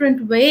 in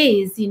different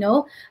ways,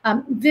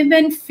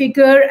 women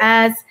figure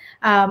as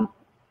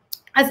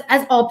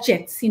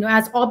objects,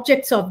 as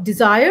objects of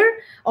desire,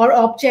 or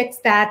objects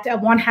that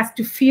one has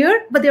to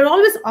fear, but they're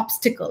always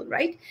obstacle,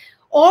 right?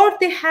 Or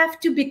they have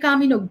to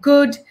become,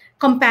 good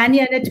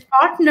companionate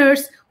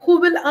partners who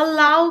will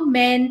allow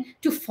men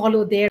to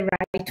follow their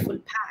rightful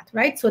path,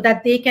 right? So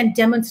that they can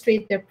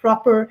demonstrate their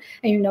proper,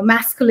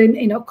 masculine,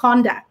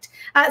 conduct.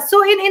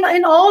 So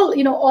in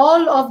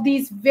all of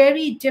these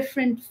very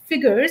different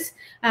figures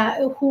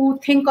who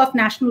think of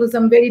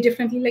nationalism very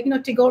differently, like,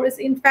 Tagore is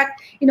in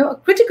fact,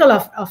 critical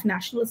of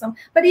nationalism.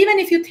 But even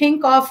if you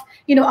think of,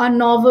 a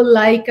novel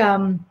like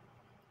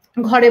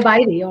Ghore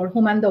Baire or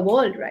Home and the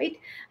World, right?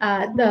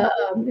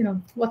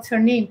 What's her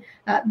name?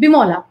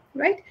 Bimola,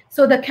 right?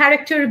 So the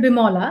character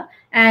Bimola,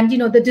 and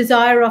the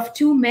desire of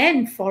two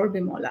men for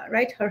Bimola,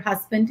 right? Her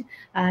husband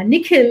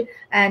Nikhil,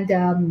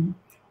 and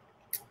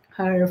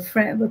her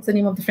friend, what's the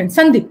name of the friend?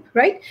 Sandeep,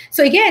 right?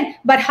 So again,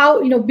 but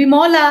how,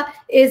 Bimola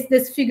is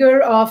this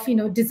figure of,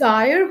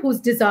 desire, who's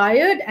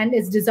desired and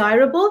is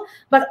desirable,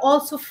 but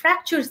also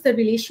fractures the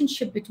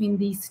relationship between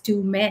these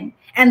two men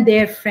and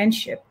their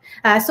friendship.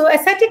 So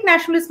ascetic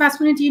nationalist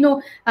masculinity,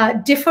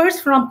 differs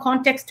from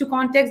context to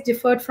context,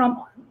 differed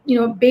from,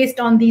 based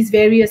on these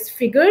various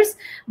figures.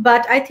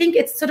 But I think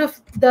it's sort of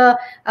the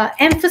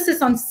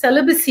emphasis on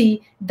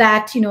celibacy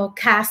that,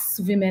 casts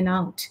women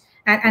out.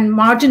 And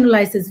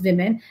marginalizes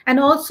women, and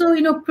also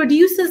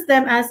produces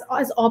them as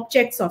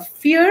objects of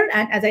fear,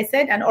 and as I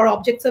said, or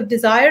objects of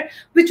desire,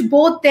 which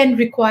both then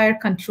require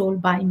control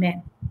by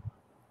men.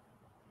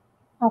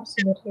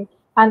 Absolutely.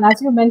 And as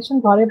you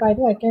mentioned Ghore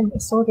Baire, I can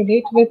so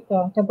relate with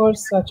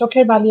Tagore's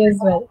Chokher Bali as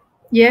well.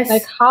 Yes.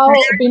 Like how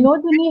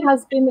Binodini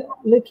has been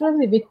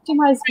literally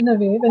victimized in a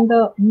way when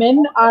the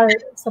men are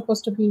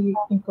supposed to be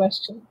in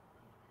question.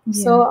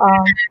 Yeah.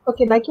 So,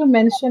 okay, like you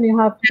mentioned, you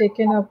have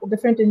taken up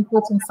different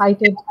inputs and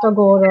cited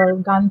Tagore or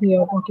Gandhi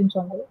or Bankim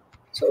Chandra.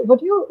 So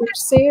would you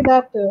say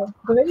that the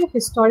very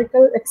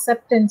historical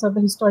acceptance of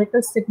the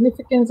historical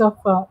significance of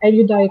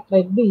erudite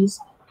like these,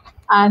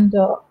 and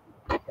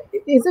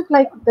is it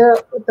like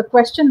the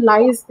question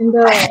lies in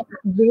the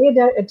way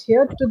they're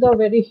adhered to the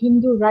very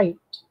Hindu right?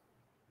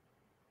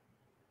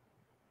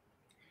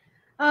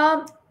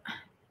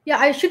 Yeah,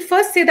 I should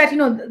first say that,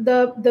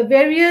 the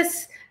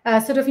various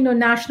sort of,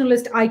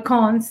 nationalist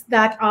icons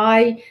that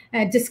I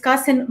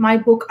discuss in my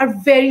book are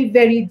very,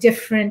 very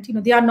different.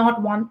 They are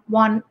not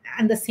one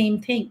and the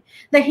same thing.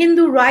 The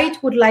Hindu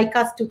right would like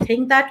us to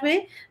think that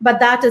way, but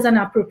that is an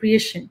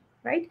appropriation,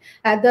 right?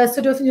 The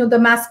sort of, the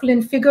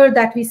masculine figure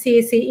that we say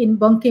in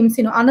Bankim's,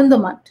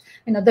 Anandamant,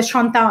 the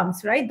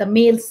Shantans, right? The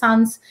male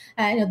sons,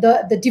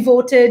 the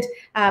devoted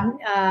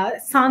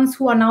sons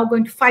who are now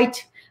going to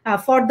fight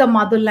for the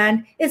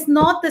motherland, is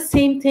not the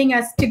same thing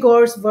as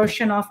Tagore's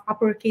version of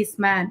uppercase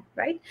man,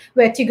 right?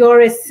 Where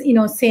Tagore is,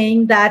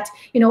 saying that,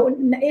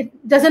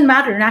 it doesn't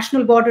matter,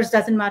 national borders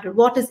doesn't matter.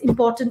 What is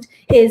important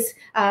is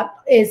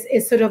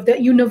sort of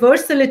the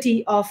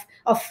universality of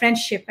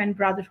friendship and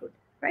brotherhood,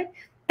 right?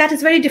 That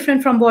is very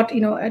different from what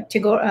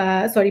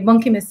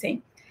Bankim is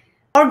saying.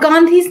 Or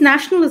Gandhi's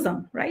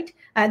nationalism, right?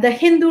 The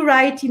Hindu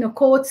right,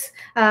 quotes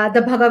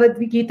the Bhagavad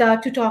Gita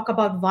to talk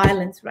about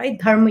violence, right?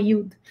 Dharma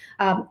yudh,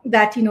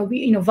 that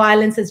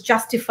violence is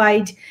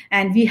justified,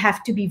 and we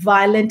have to be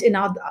violent in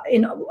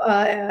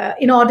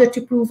order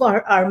to prove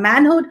our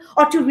manhood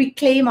or to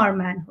reclaim our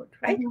manhood,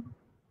 right?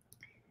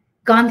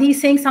 Gandhi is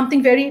saying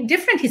something very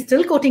different. He's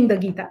still quoting the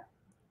Gita,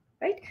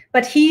 right?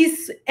 But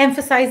he's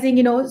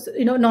emphasizing,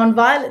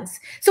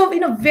 non-violence. So,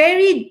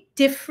 very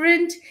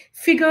different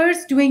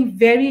figures doing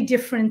very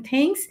different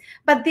things,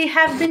 but they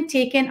have been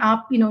taken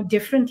up,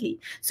 differently.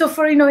 So,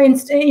 for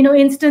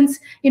instance,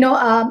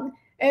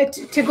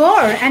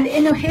 Tagore and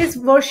his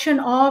version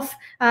of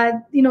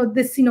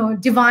this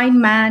divine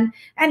man,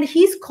 and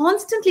he's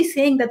constantly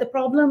saying that the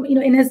problem,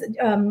 in his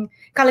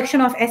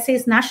collection of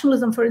essays,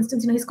 Nationalism, for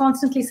instance, he's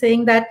constantly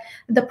saying that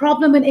the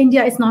problem in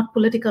India is not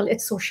political,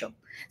 it's social.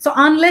 So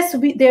unless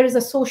there is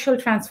a social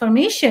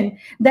transformation,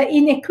 the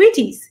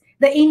inequities,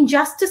 the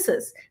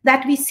injustices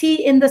that we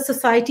see in the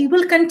society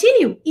will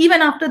continue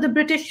even after the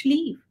British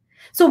leave.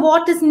 So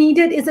what is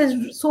needed is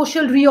a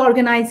social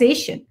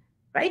reorganization,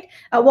 right?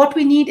 What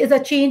we need is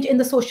a change in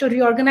the social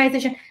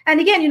reorganization. And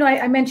again,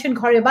 I mentioned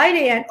Ghare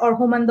Baire or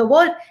Home and the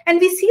World,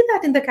 and we see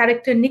that in the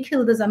character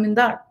Nikhil the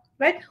Zamindar,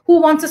 right?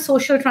 Who wants a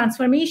social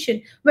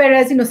transformation,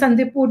 whereas,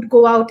 Sandeep would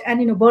go out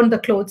and, burn the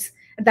clothes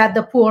that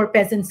the poor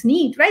peasants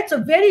need, right?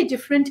 So very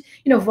different,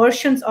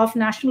 versions of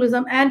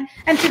nationalism, and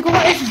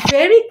Tagore is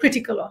very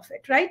critical of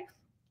it, right?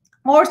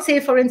 Or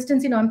say, for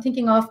instance, I'm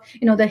thinking of,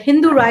 the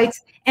Hindu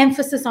rights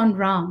emphasis on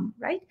Ram,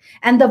 right?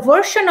 And the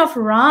version of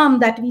Ram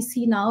that we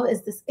see now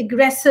is this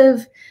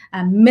aggressive,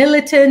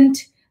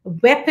 militant,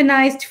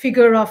 weaponized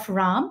figure of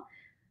Ram.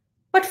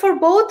 But for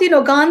both,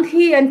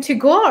 Gandhi and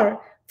Tagore,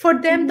 for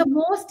them, the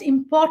most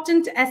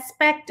important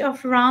aspect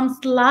of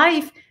Ram's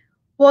life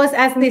was,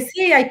 as they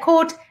say, I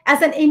quote,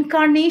 as an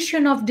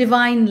incarnation of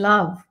divine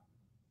love.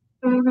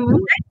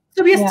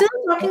 So we are still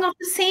talking of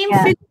the same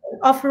figure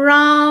of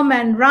Ram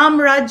and Ram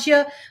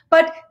Rajya,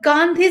 but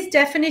Gandhi's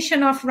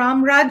definition of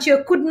Ram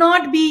Rajya could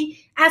not be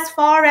as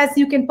far as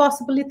you can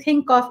possibly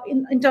think of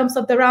in terms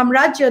of the Ram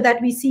Rajya that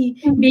we see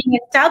being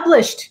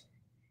established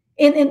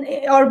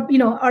or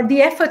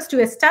the efforts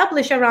to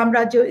establish a Ram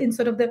Rajya in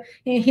sort of the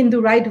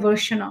Hindu right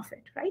version of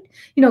it, right?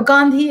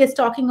 Gandhi is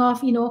talking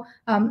of,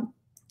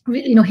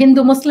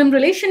 Hindu-Muslim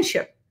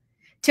relationship.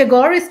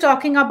 Tagore is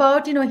talking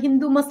about,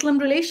 Hindu-Muslim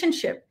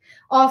relationship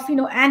of,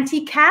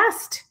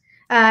 anti-caste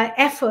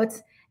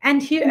efforts.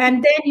 And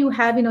then you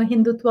have,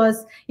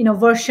 Hindutva's,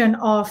 version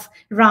of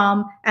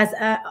Ram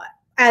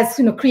as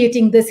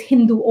creating this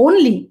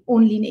Hindu-only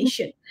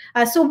nation.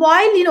 So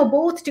while,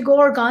 both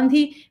Tagore,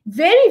 Gandhi,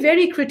 very,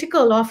 very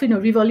critical of,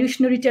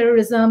 revolutionary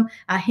terrorism,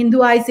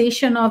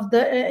 Hinduization of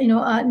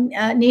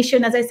the,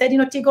 nation, as I said,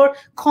 Tagore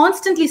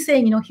constantly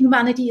saying,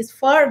 humanity is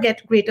far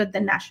greater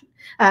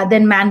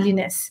than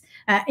manliness.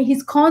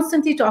 He's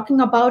constantly talking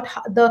about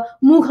the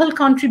Mughal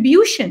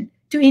contribution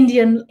to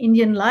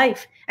Indian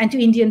life and to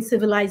Indian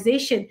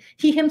civilization.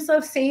 He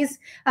himself says,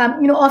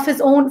 of his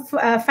own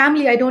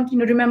family, I don't,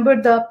 remember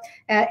the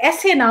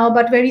essay now,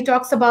 but where he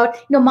talks about,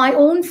 my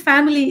own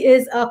family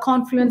is a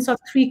confluence of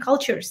three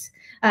cultures.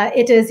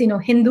 It is,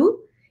 Hindu,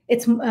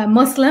 it's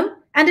Muslim,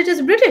 and it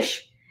is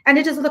British. And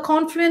it is the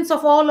confluence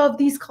of all of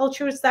these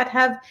cultures that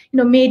have,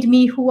 made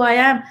me who I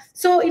am.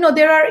 So,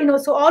 there are,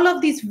 so all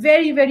of these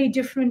very, very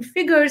different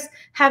figures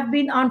have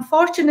been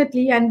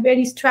unfortunately and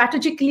very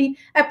strategically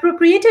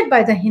appropriated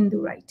by the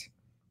Hindu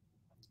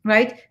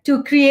right?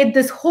 To create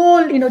this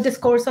whole,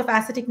 discourse of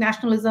ascetic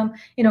nationalism,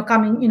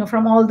 coming,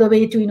 from all the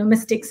way to,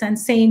 mystics and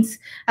saints,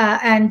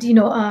 and,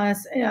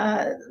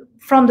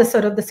 from the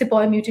sort of the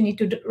Sepoy Mutiny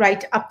to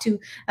right up to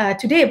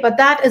today. But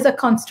that is a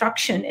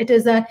construction. It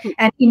is an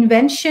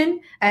invention.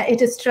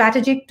 It is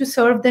strategic to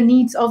serve the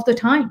needs of the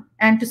time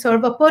and to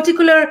serve a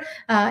particular,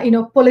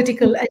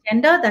 political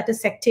agenda that is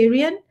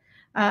sectarian,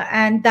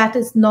 and that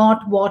is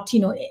not what,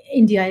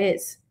 India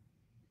is.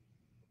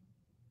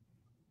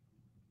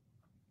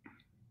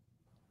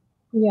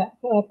 Yeah,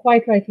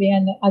 quite rightly.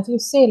 And as you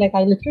say, like,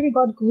 I literally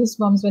got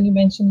goosebumps when you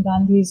mentioned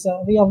Gandhi's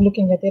way of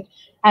looking at it.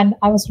 And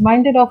I was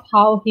reminded of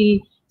how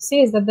he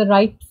says that the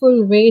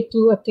rightful way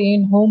to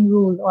attain home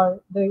rule, or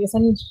the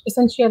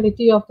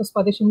essentiality of the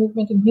Swadeshi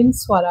movement in Hind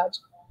Swaraj.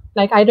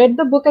 Like, I read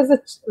the book as a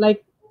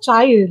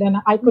child, and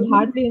I could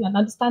hardly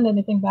understand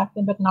anything back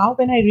then. But now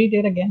when I read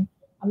it again,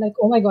 I'm like,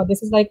 oh my God,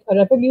 this is like a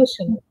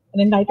revolution,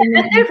 an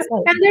enlightenment.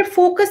 And their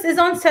focus is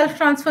on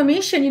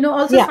self-transformation.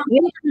 Also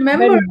something to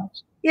remember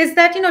is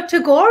that,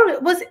 Tagore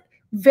was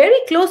very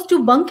close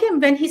to Bankim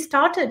when he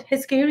started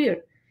his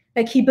career.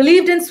 Like, he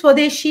believed in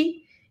Swadeshi.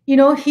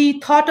 He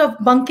thought of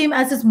Bankim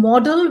as his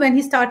model when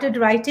he started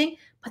writing,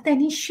 but then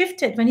he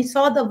shifted. When he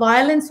saw the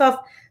violence of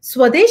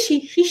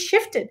Swadeshi, he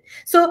shifted.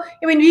 So,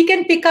 we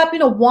can pick up,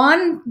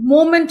 one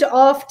moment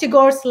of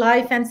Tagore's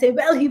life and say,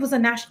 well, he was a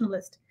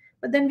nationalist.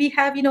 But then we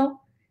have,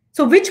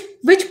 so which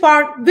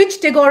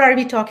Tagore are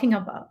we talking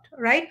about,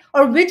 right?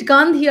 Or which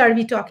Gandhi are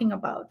we talking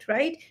about,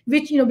 right?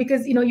 Which,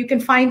 because, you can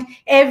find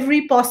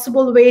every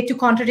possible way to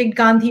contradict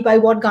Gandhi by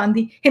what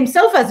Gandhi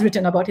himself has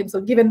written about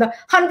himself, given the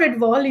 100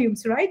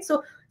 volumes, right?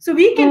 So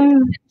we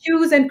can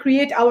choose and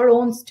create our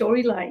own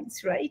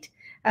storylines, right?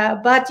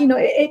 But,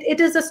 it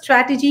is a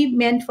strategy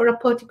meant for a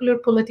particular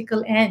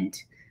political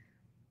end.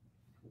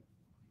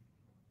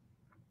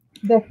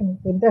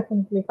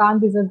 Definitely.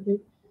 Can't disagree.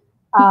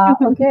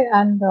 Okay,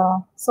 and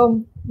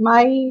so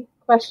my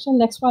question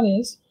next one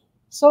is,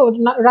 so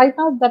right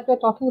now that we're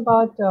talking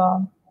about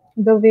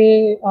the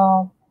way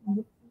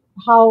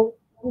how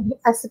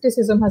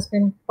asceticism has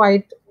been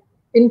quite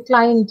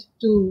inclined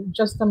to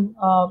just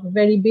the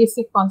very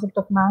basic concept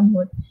of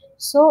manhood.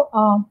 So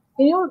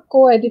in your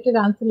co-edited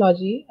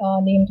anthology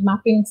named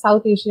Mapping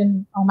South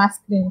Asian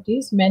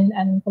Masculinities, Men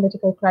and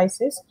Political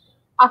Crisis,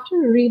 after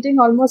reading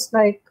almost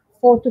like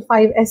 4 to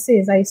 5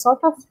 essays, I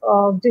sort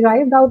of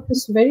derived out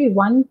this very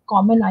one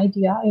common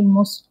idea in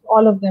most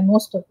of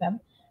them,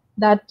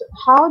 that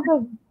how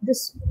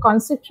this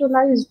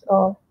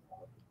conceptualized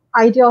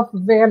idea of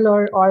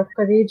valor or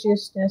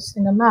courageousness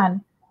in a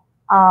man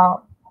uh,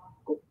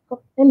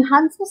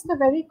 enhances the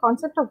very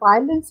concept of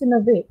violence in a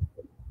way.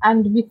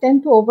 And we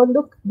tend to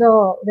overlook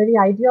the very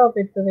idea of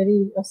it, the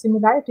very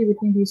similarity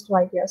between these two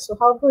ideas. So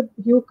how would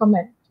you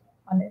comment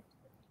on it?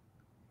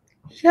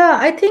 Yeah,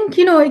 I think,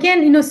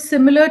 again,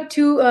 similar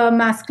to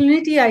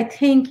masculinity, I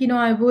think,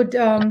 I would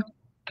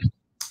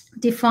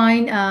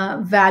define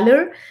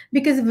valor,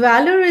 because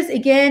valor is,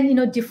 again,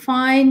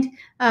 defined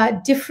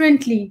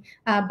differently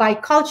by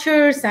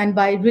cultures and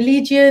by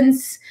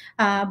religions,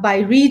 by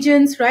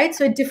regions, right?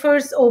 So it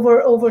differs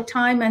over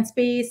time and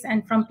space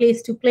and from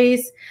place to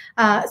place.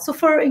 So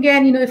for,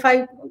 again, if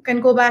I can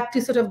go back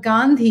to sort of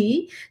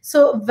Gandhi,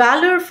 so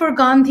valor for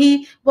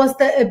Gandhi was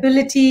the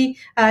ability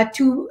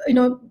to,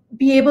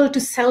 be able to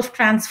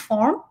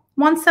self-transform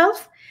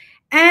oneself,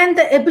 and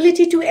the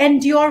ability to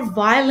endure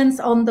violence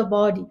on the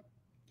body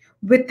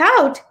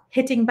without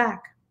hitting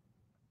back,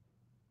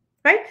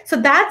 right? So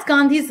that's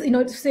Gandhi's,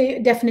 to say,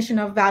 definition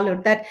of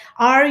valor, that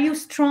are you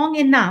strong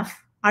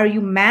enough, are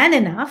you man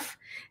enough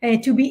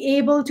to be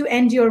able to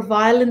endure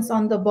violence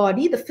on the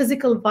body, the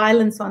physical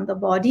violence on the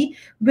body,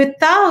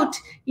 without,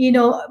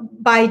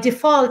 by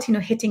default,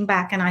 hitting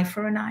back, an eye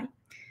for an eye.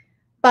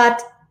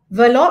 But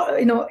valor,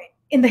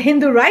 in the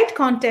Hindu right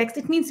context,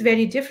 it means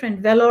very different.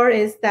 Valor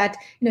is that,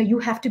 you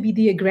have to be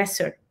the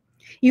aggressor.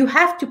 You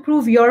have to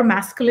prove your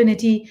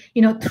masculinity,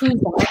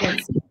 through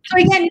violence. So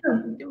again,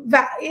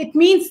 it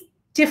means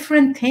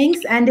different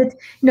things, and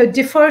it,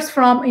 differs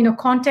from,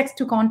 context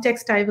to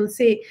context, I will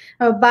say.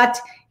 But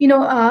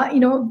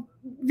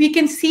we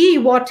can see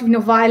what,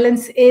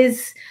 violence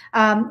is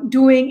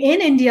doing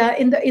in India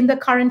in the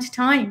current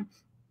time.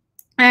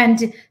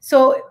 And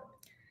so,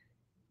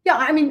 yeah,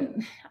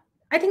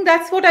 I think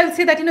that's what I'll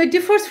say, that, it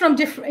differs from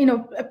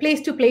different, place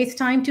to place,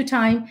 time to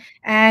time,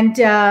 and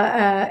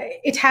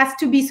it has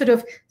to be sort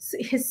of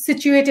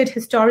situated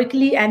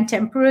historically and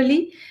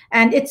temporally,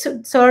 and it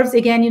serves,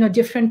 again,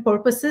 different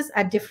purposes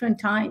at different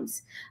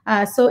times.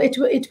 So it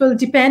will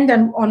depend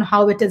on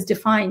how it is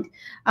defined.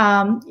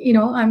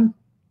 I'm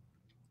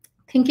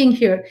thinking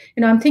here,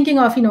 I'm thinking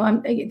of, I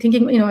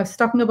was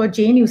talking about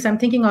JNU, so I'm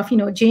thinking of,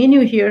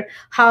 JNU here,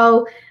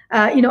 how,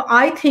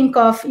 I think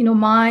of,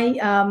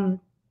 my,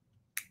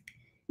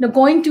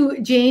 going to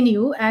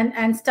JNU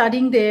and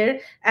studying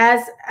there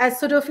as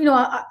sort of,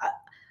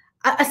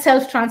 a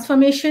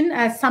self-transformation,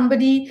 as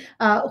somebody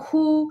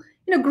who,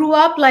 grew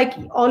up like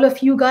all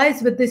of you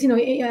guys with this,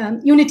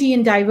 unity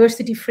in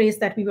diversity phrase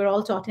that we were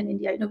all taught in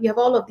India. We have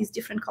all of these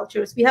different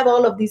cultures, we have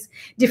all of these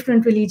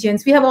different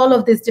religions, we have all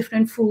of this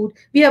different food,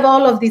 we have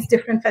all of these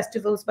different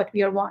festivals, but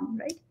we are one,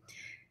 right?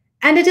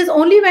 And it is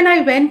only when I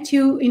went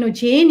to,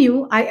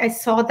 JNU, I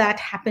saw that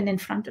happen in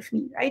front of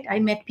me, right? I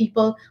met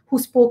people who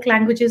spoke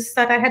languages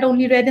that I had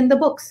only read in the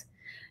books,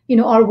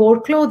 or wore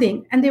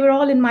clothing, and they were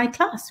all in my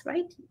class,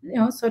 right?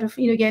 Sort of,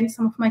 again,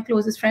 some of my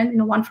closest friends,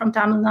 one from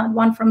Tamil Nadu,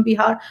 one from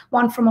Bihar,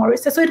 one from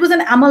Orissa. So it was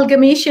an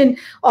amalgamation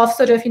of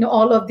sort of,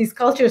 all of these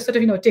cultures, sort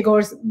of,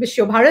 Tagore's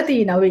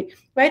Vishwabharati in a way,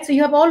 right? So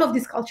you have all of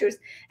these cultures.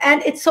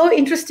 And it's so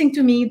interesting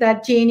to me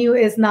that JNU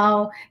is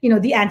now,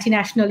 the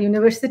anti-national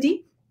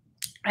university.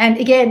 And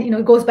again,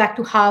 it goes back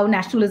to how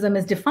nationalism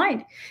is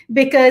defined,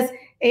 because,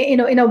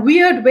 in a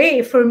weird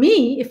way, for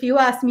me, if you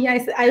ask me, I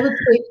would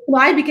say,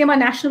 I became a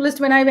nationalist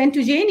when I went to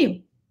JNU.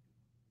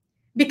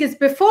 Because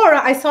before,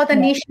 I saw the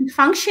nation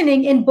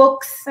functioning in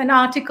books and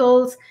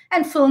articles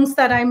and films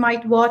that I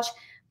might watch.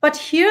 But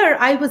here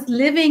I was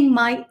living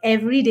my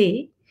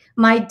everyday,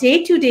 my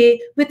day-to-day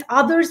with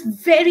others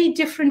very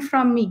different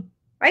from me,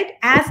 right?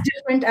 As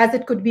different as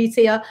it could be,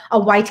 say, a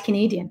white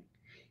Canadian.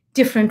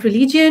 Different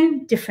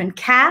religion, different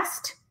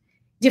caste,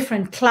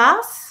 different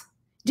class,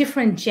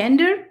 different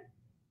gender,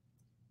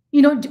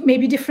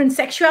 maybe different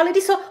sexuality.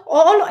 So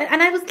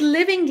and I was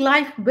living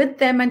life with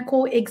them and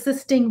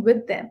coexisting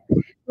with them,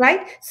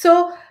 right?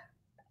 So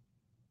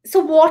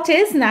what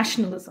is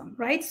nationalism,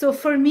 right? So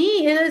for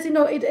me, it is,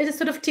 it is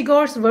sort of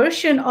Tagore's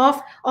version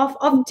of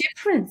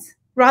difference,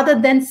 rather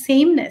than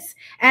sameness,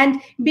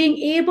 and being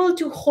able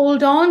to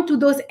hold on to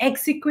those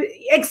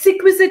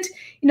exquisite,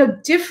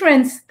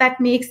 difference that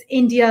makes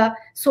India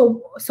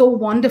so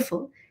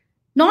wonderful.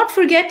 Not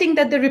forgetting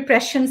that the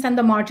repressions and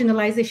the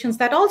marginalizations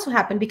that also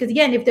happen, because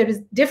again, if there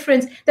is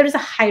difference, there is a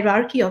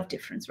hierarchy of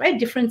difference, right?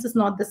 Difference is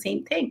not the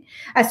same thing.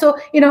 So,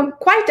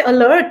 quite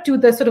alert to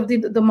the sort of the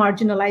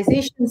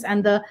marginalizations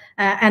and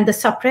the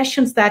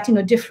suppressions that,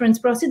 difference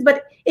proceeds.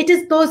 But it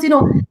is those,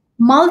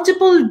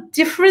 multiple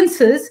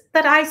differences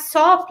that I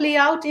saw play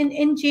out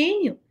in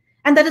JNU.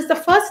 And that is the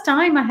first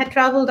time I had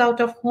traveled out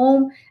of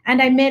home,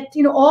 and I met,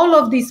 all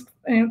of these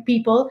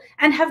people,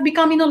 and have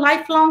become,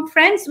 lifelong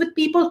friends with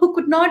people who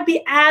could not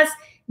be as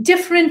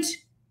different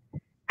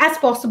as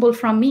possible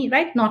from me,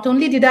 right? Not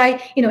only did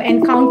I,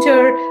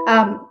 encounter,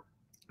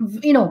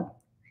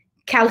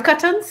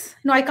 Calcuttans,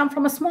 I come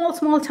from a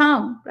small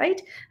town,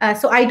 right?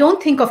 So I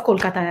don't think of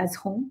Kolkata as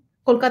home.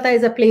 Kolkata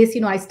is a place,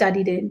 I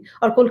studied in,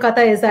 or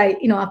Kolkata is, a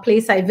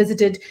place I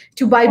visited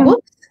to buy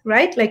books,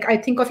 right? Like I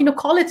think of,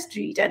 College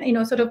Street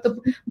and, sort of the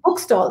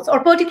bookstalls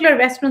or particular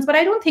restaurants, but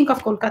I don't think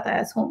of Kolkata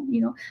as home.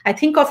 I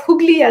think of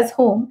Hooghly as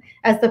home,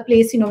 as the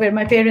place, where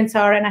my parents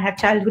are, and I have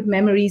childhood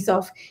memories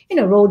of,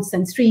 roads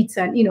and streets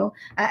and,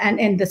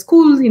 and the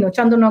school,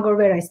 Chandrinagar,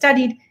 where I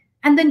studied.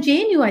 And then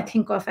JNU I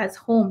think of as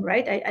home,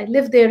 right? I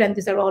live there, and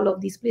these are all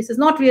of these places,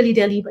 not really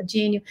Delhi, but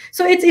JNU.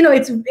 So it's,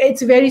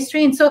 it's very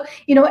strange. So,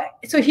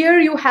 so here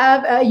you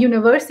have a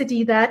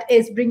university that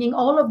is bringing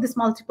all of these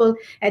multiple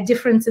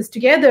differences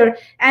together,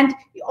 and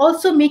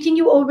also making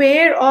you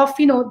aware of,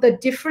 the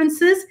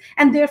differences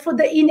and therefore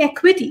the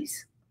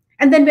inequities.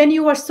 And then when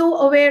you are so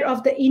aware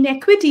of the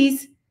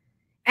inequities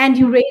and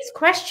you raise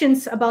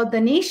questions about the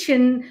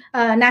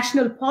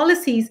national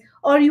policies,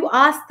 or you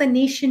ask the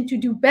nation to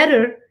do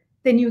better,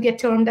 then you get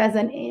termed as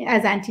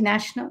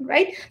anti-national,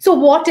 right? So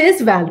what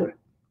is valor?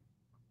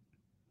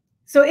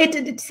 So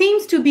it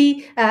seems to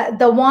be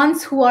the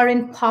ones who are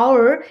in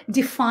power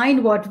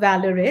define what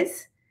valor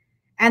is,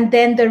 and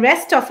then the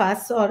rest of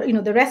us, or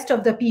the rest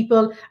of the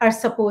people, are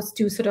supposed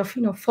to sort of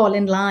fall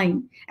in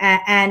line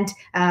and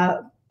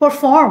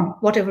perform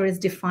whatever is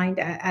defined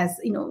as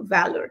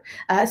valor.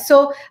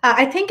 So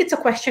I think it's a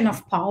question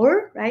of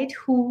power, right?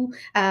 Who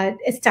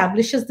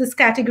establishes these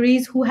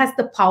categories, who has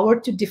the power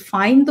to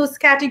define those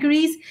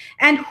categories,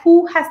 and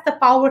who has the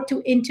power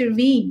to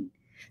intervene.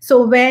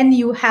 So when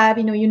you have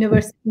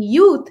university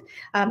youth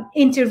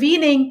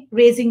intervening,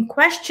 raising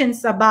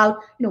questions about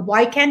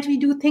why can't we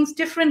do things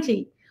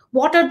differently?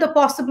 What are the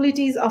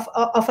possibilities of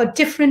a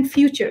different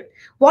future?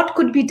 What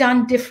could be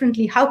done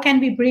differently? How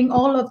can we bring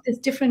all of these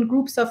different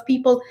groups of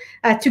people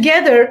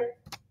together?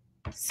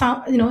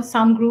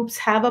 Some groups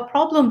have a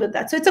problem with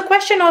that. So it's a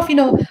question of,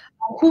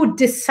 who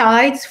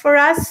decides for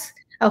us,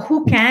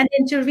 who can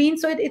intervene.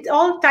 So it's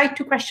all tied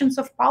to questions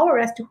of power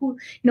as to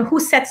who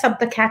sets up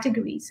the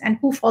categories, and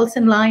who falls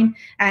in line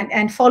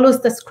and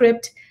follows the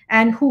script,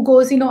 and who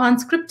goes,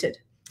 unscripted.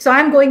 So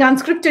I'm going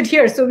unscripted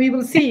here. So we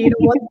will see,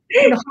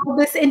 how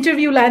this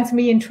interview lands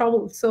me in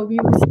trouble. So we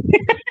will see.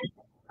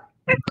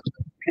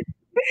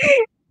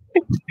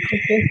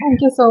 Okay, thank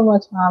you so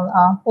much,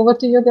 ma'am. Over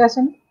to you,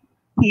 Deyasini.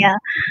 Yeah.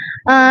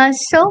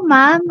 So,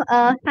 ma'am,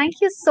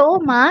 thank you so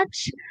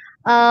much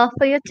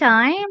for your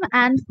time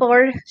and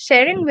for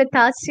sharing with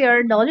us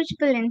your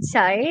knowledgeable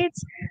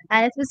insights.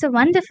 And it was a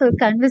wonderful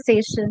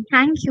conversation.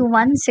 Thank you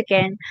once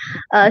again.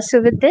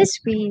 So, with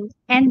this, we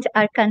end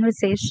our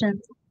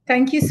conversation.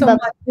 Thank you so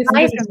much. This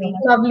Bye was from me.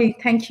 lovely.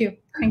 Thank you.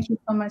 Thank you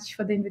so much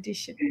for the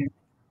invitation.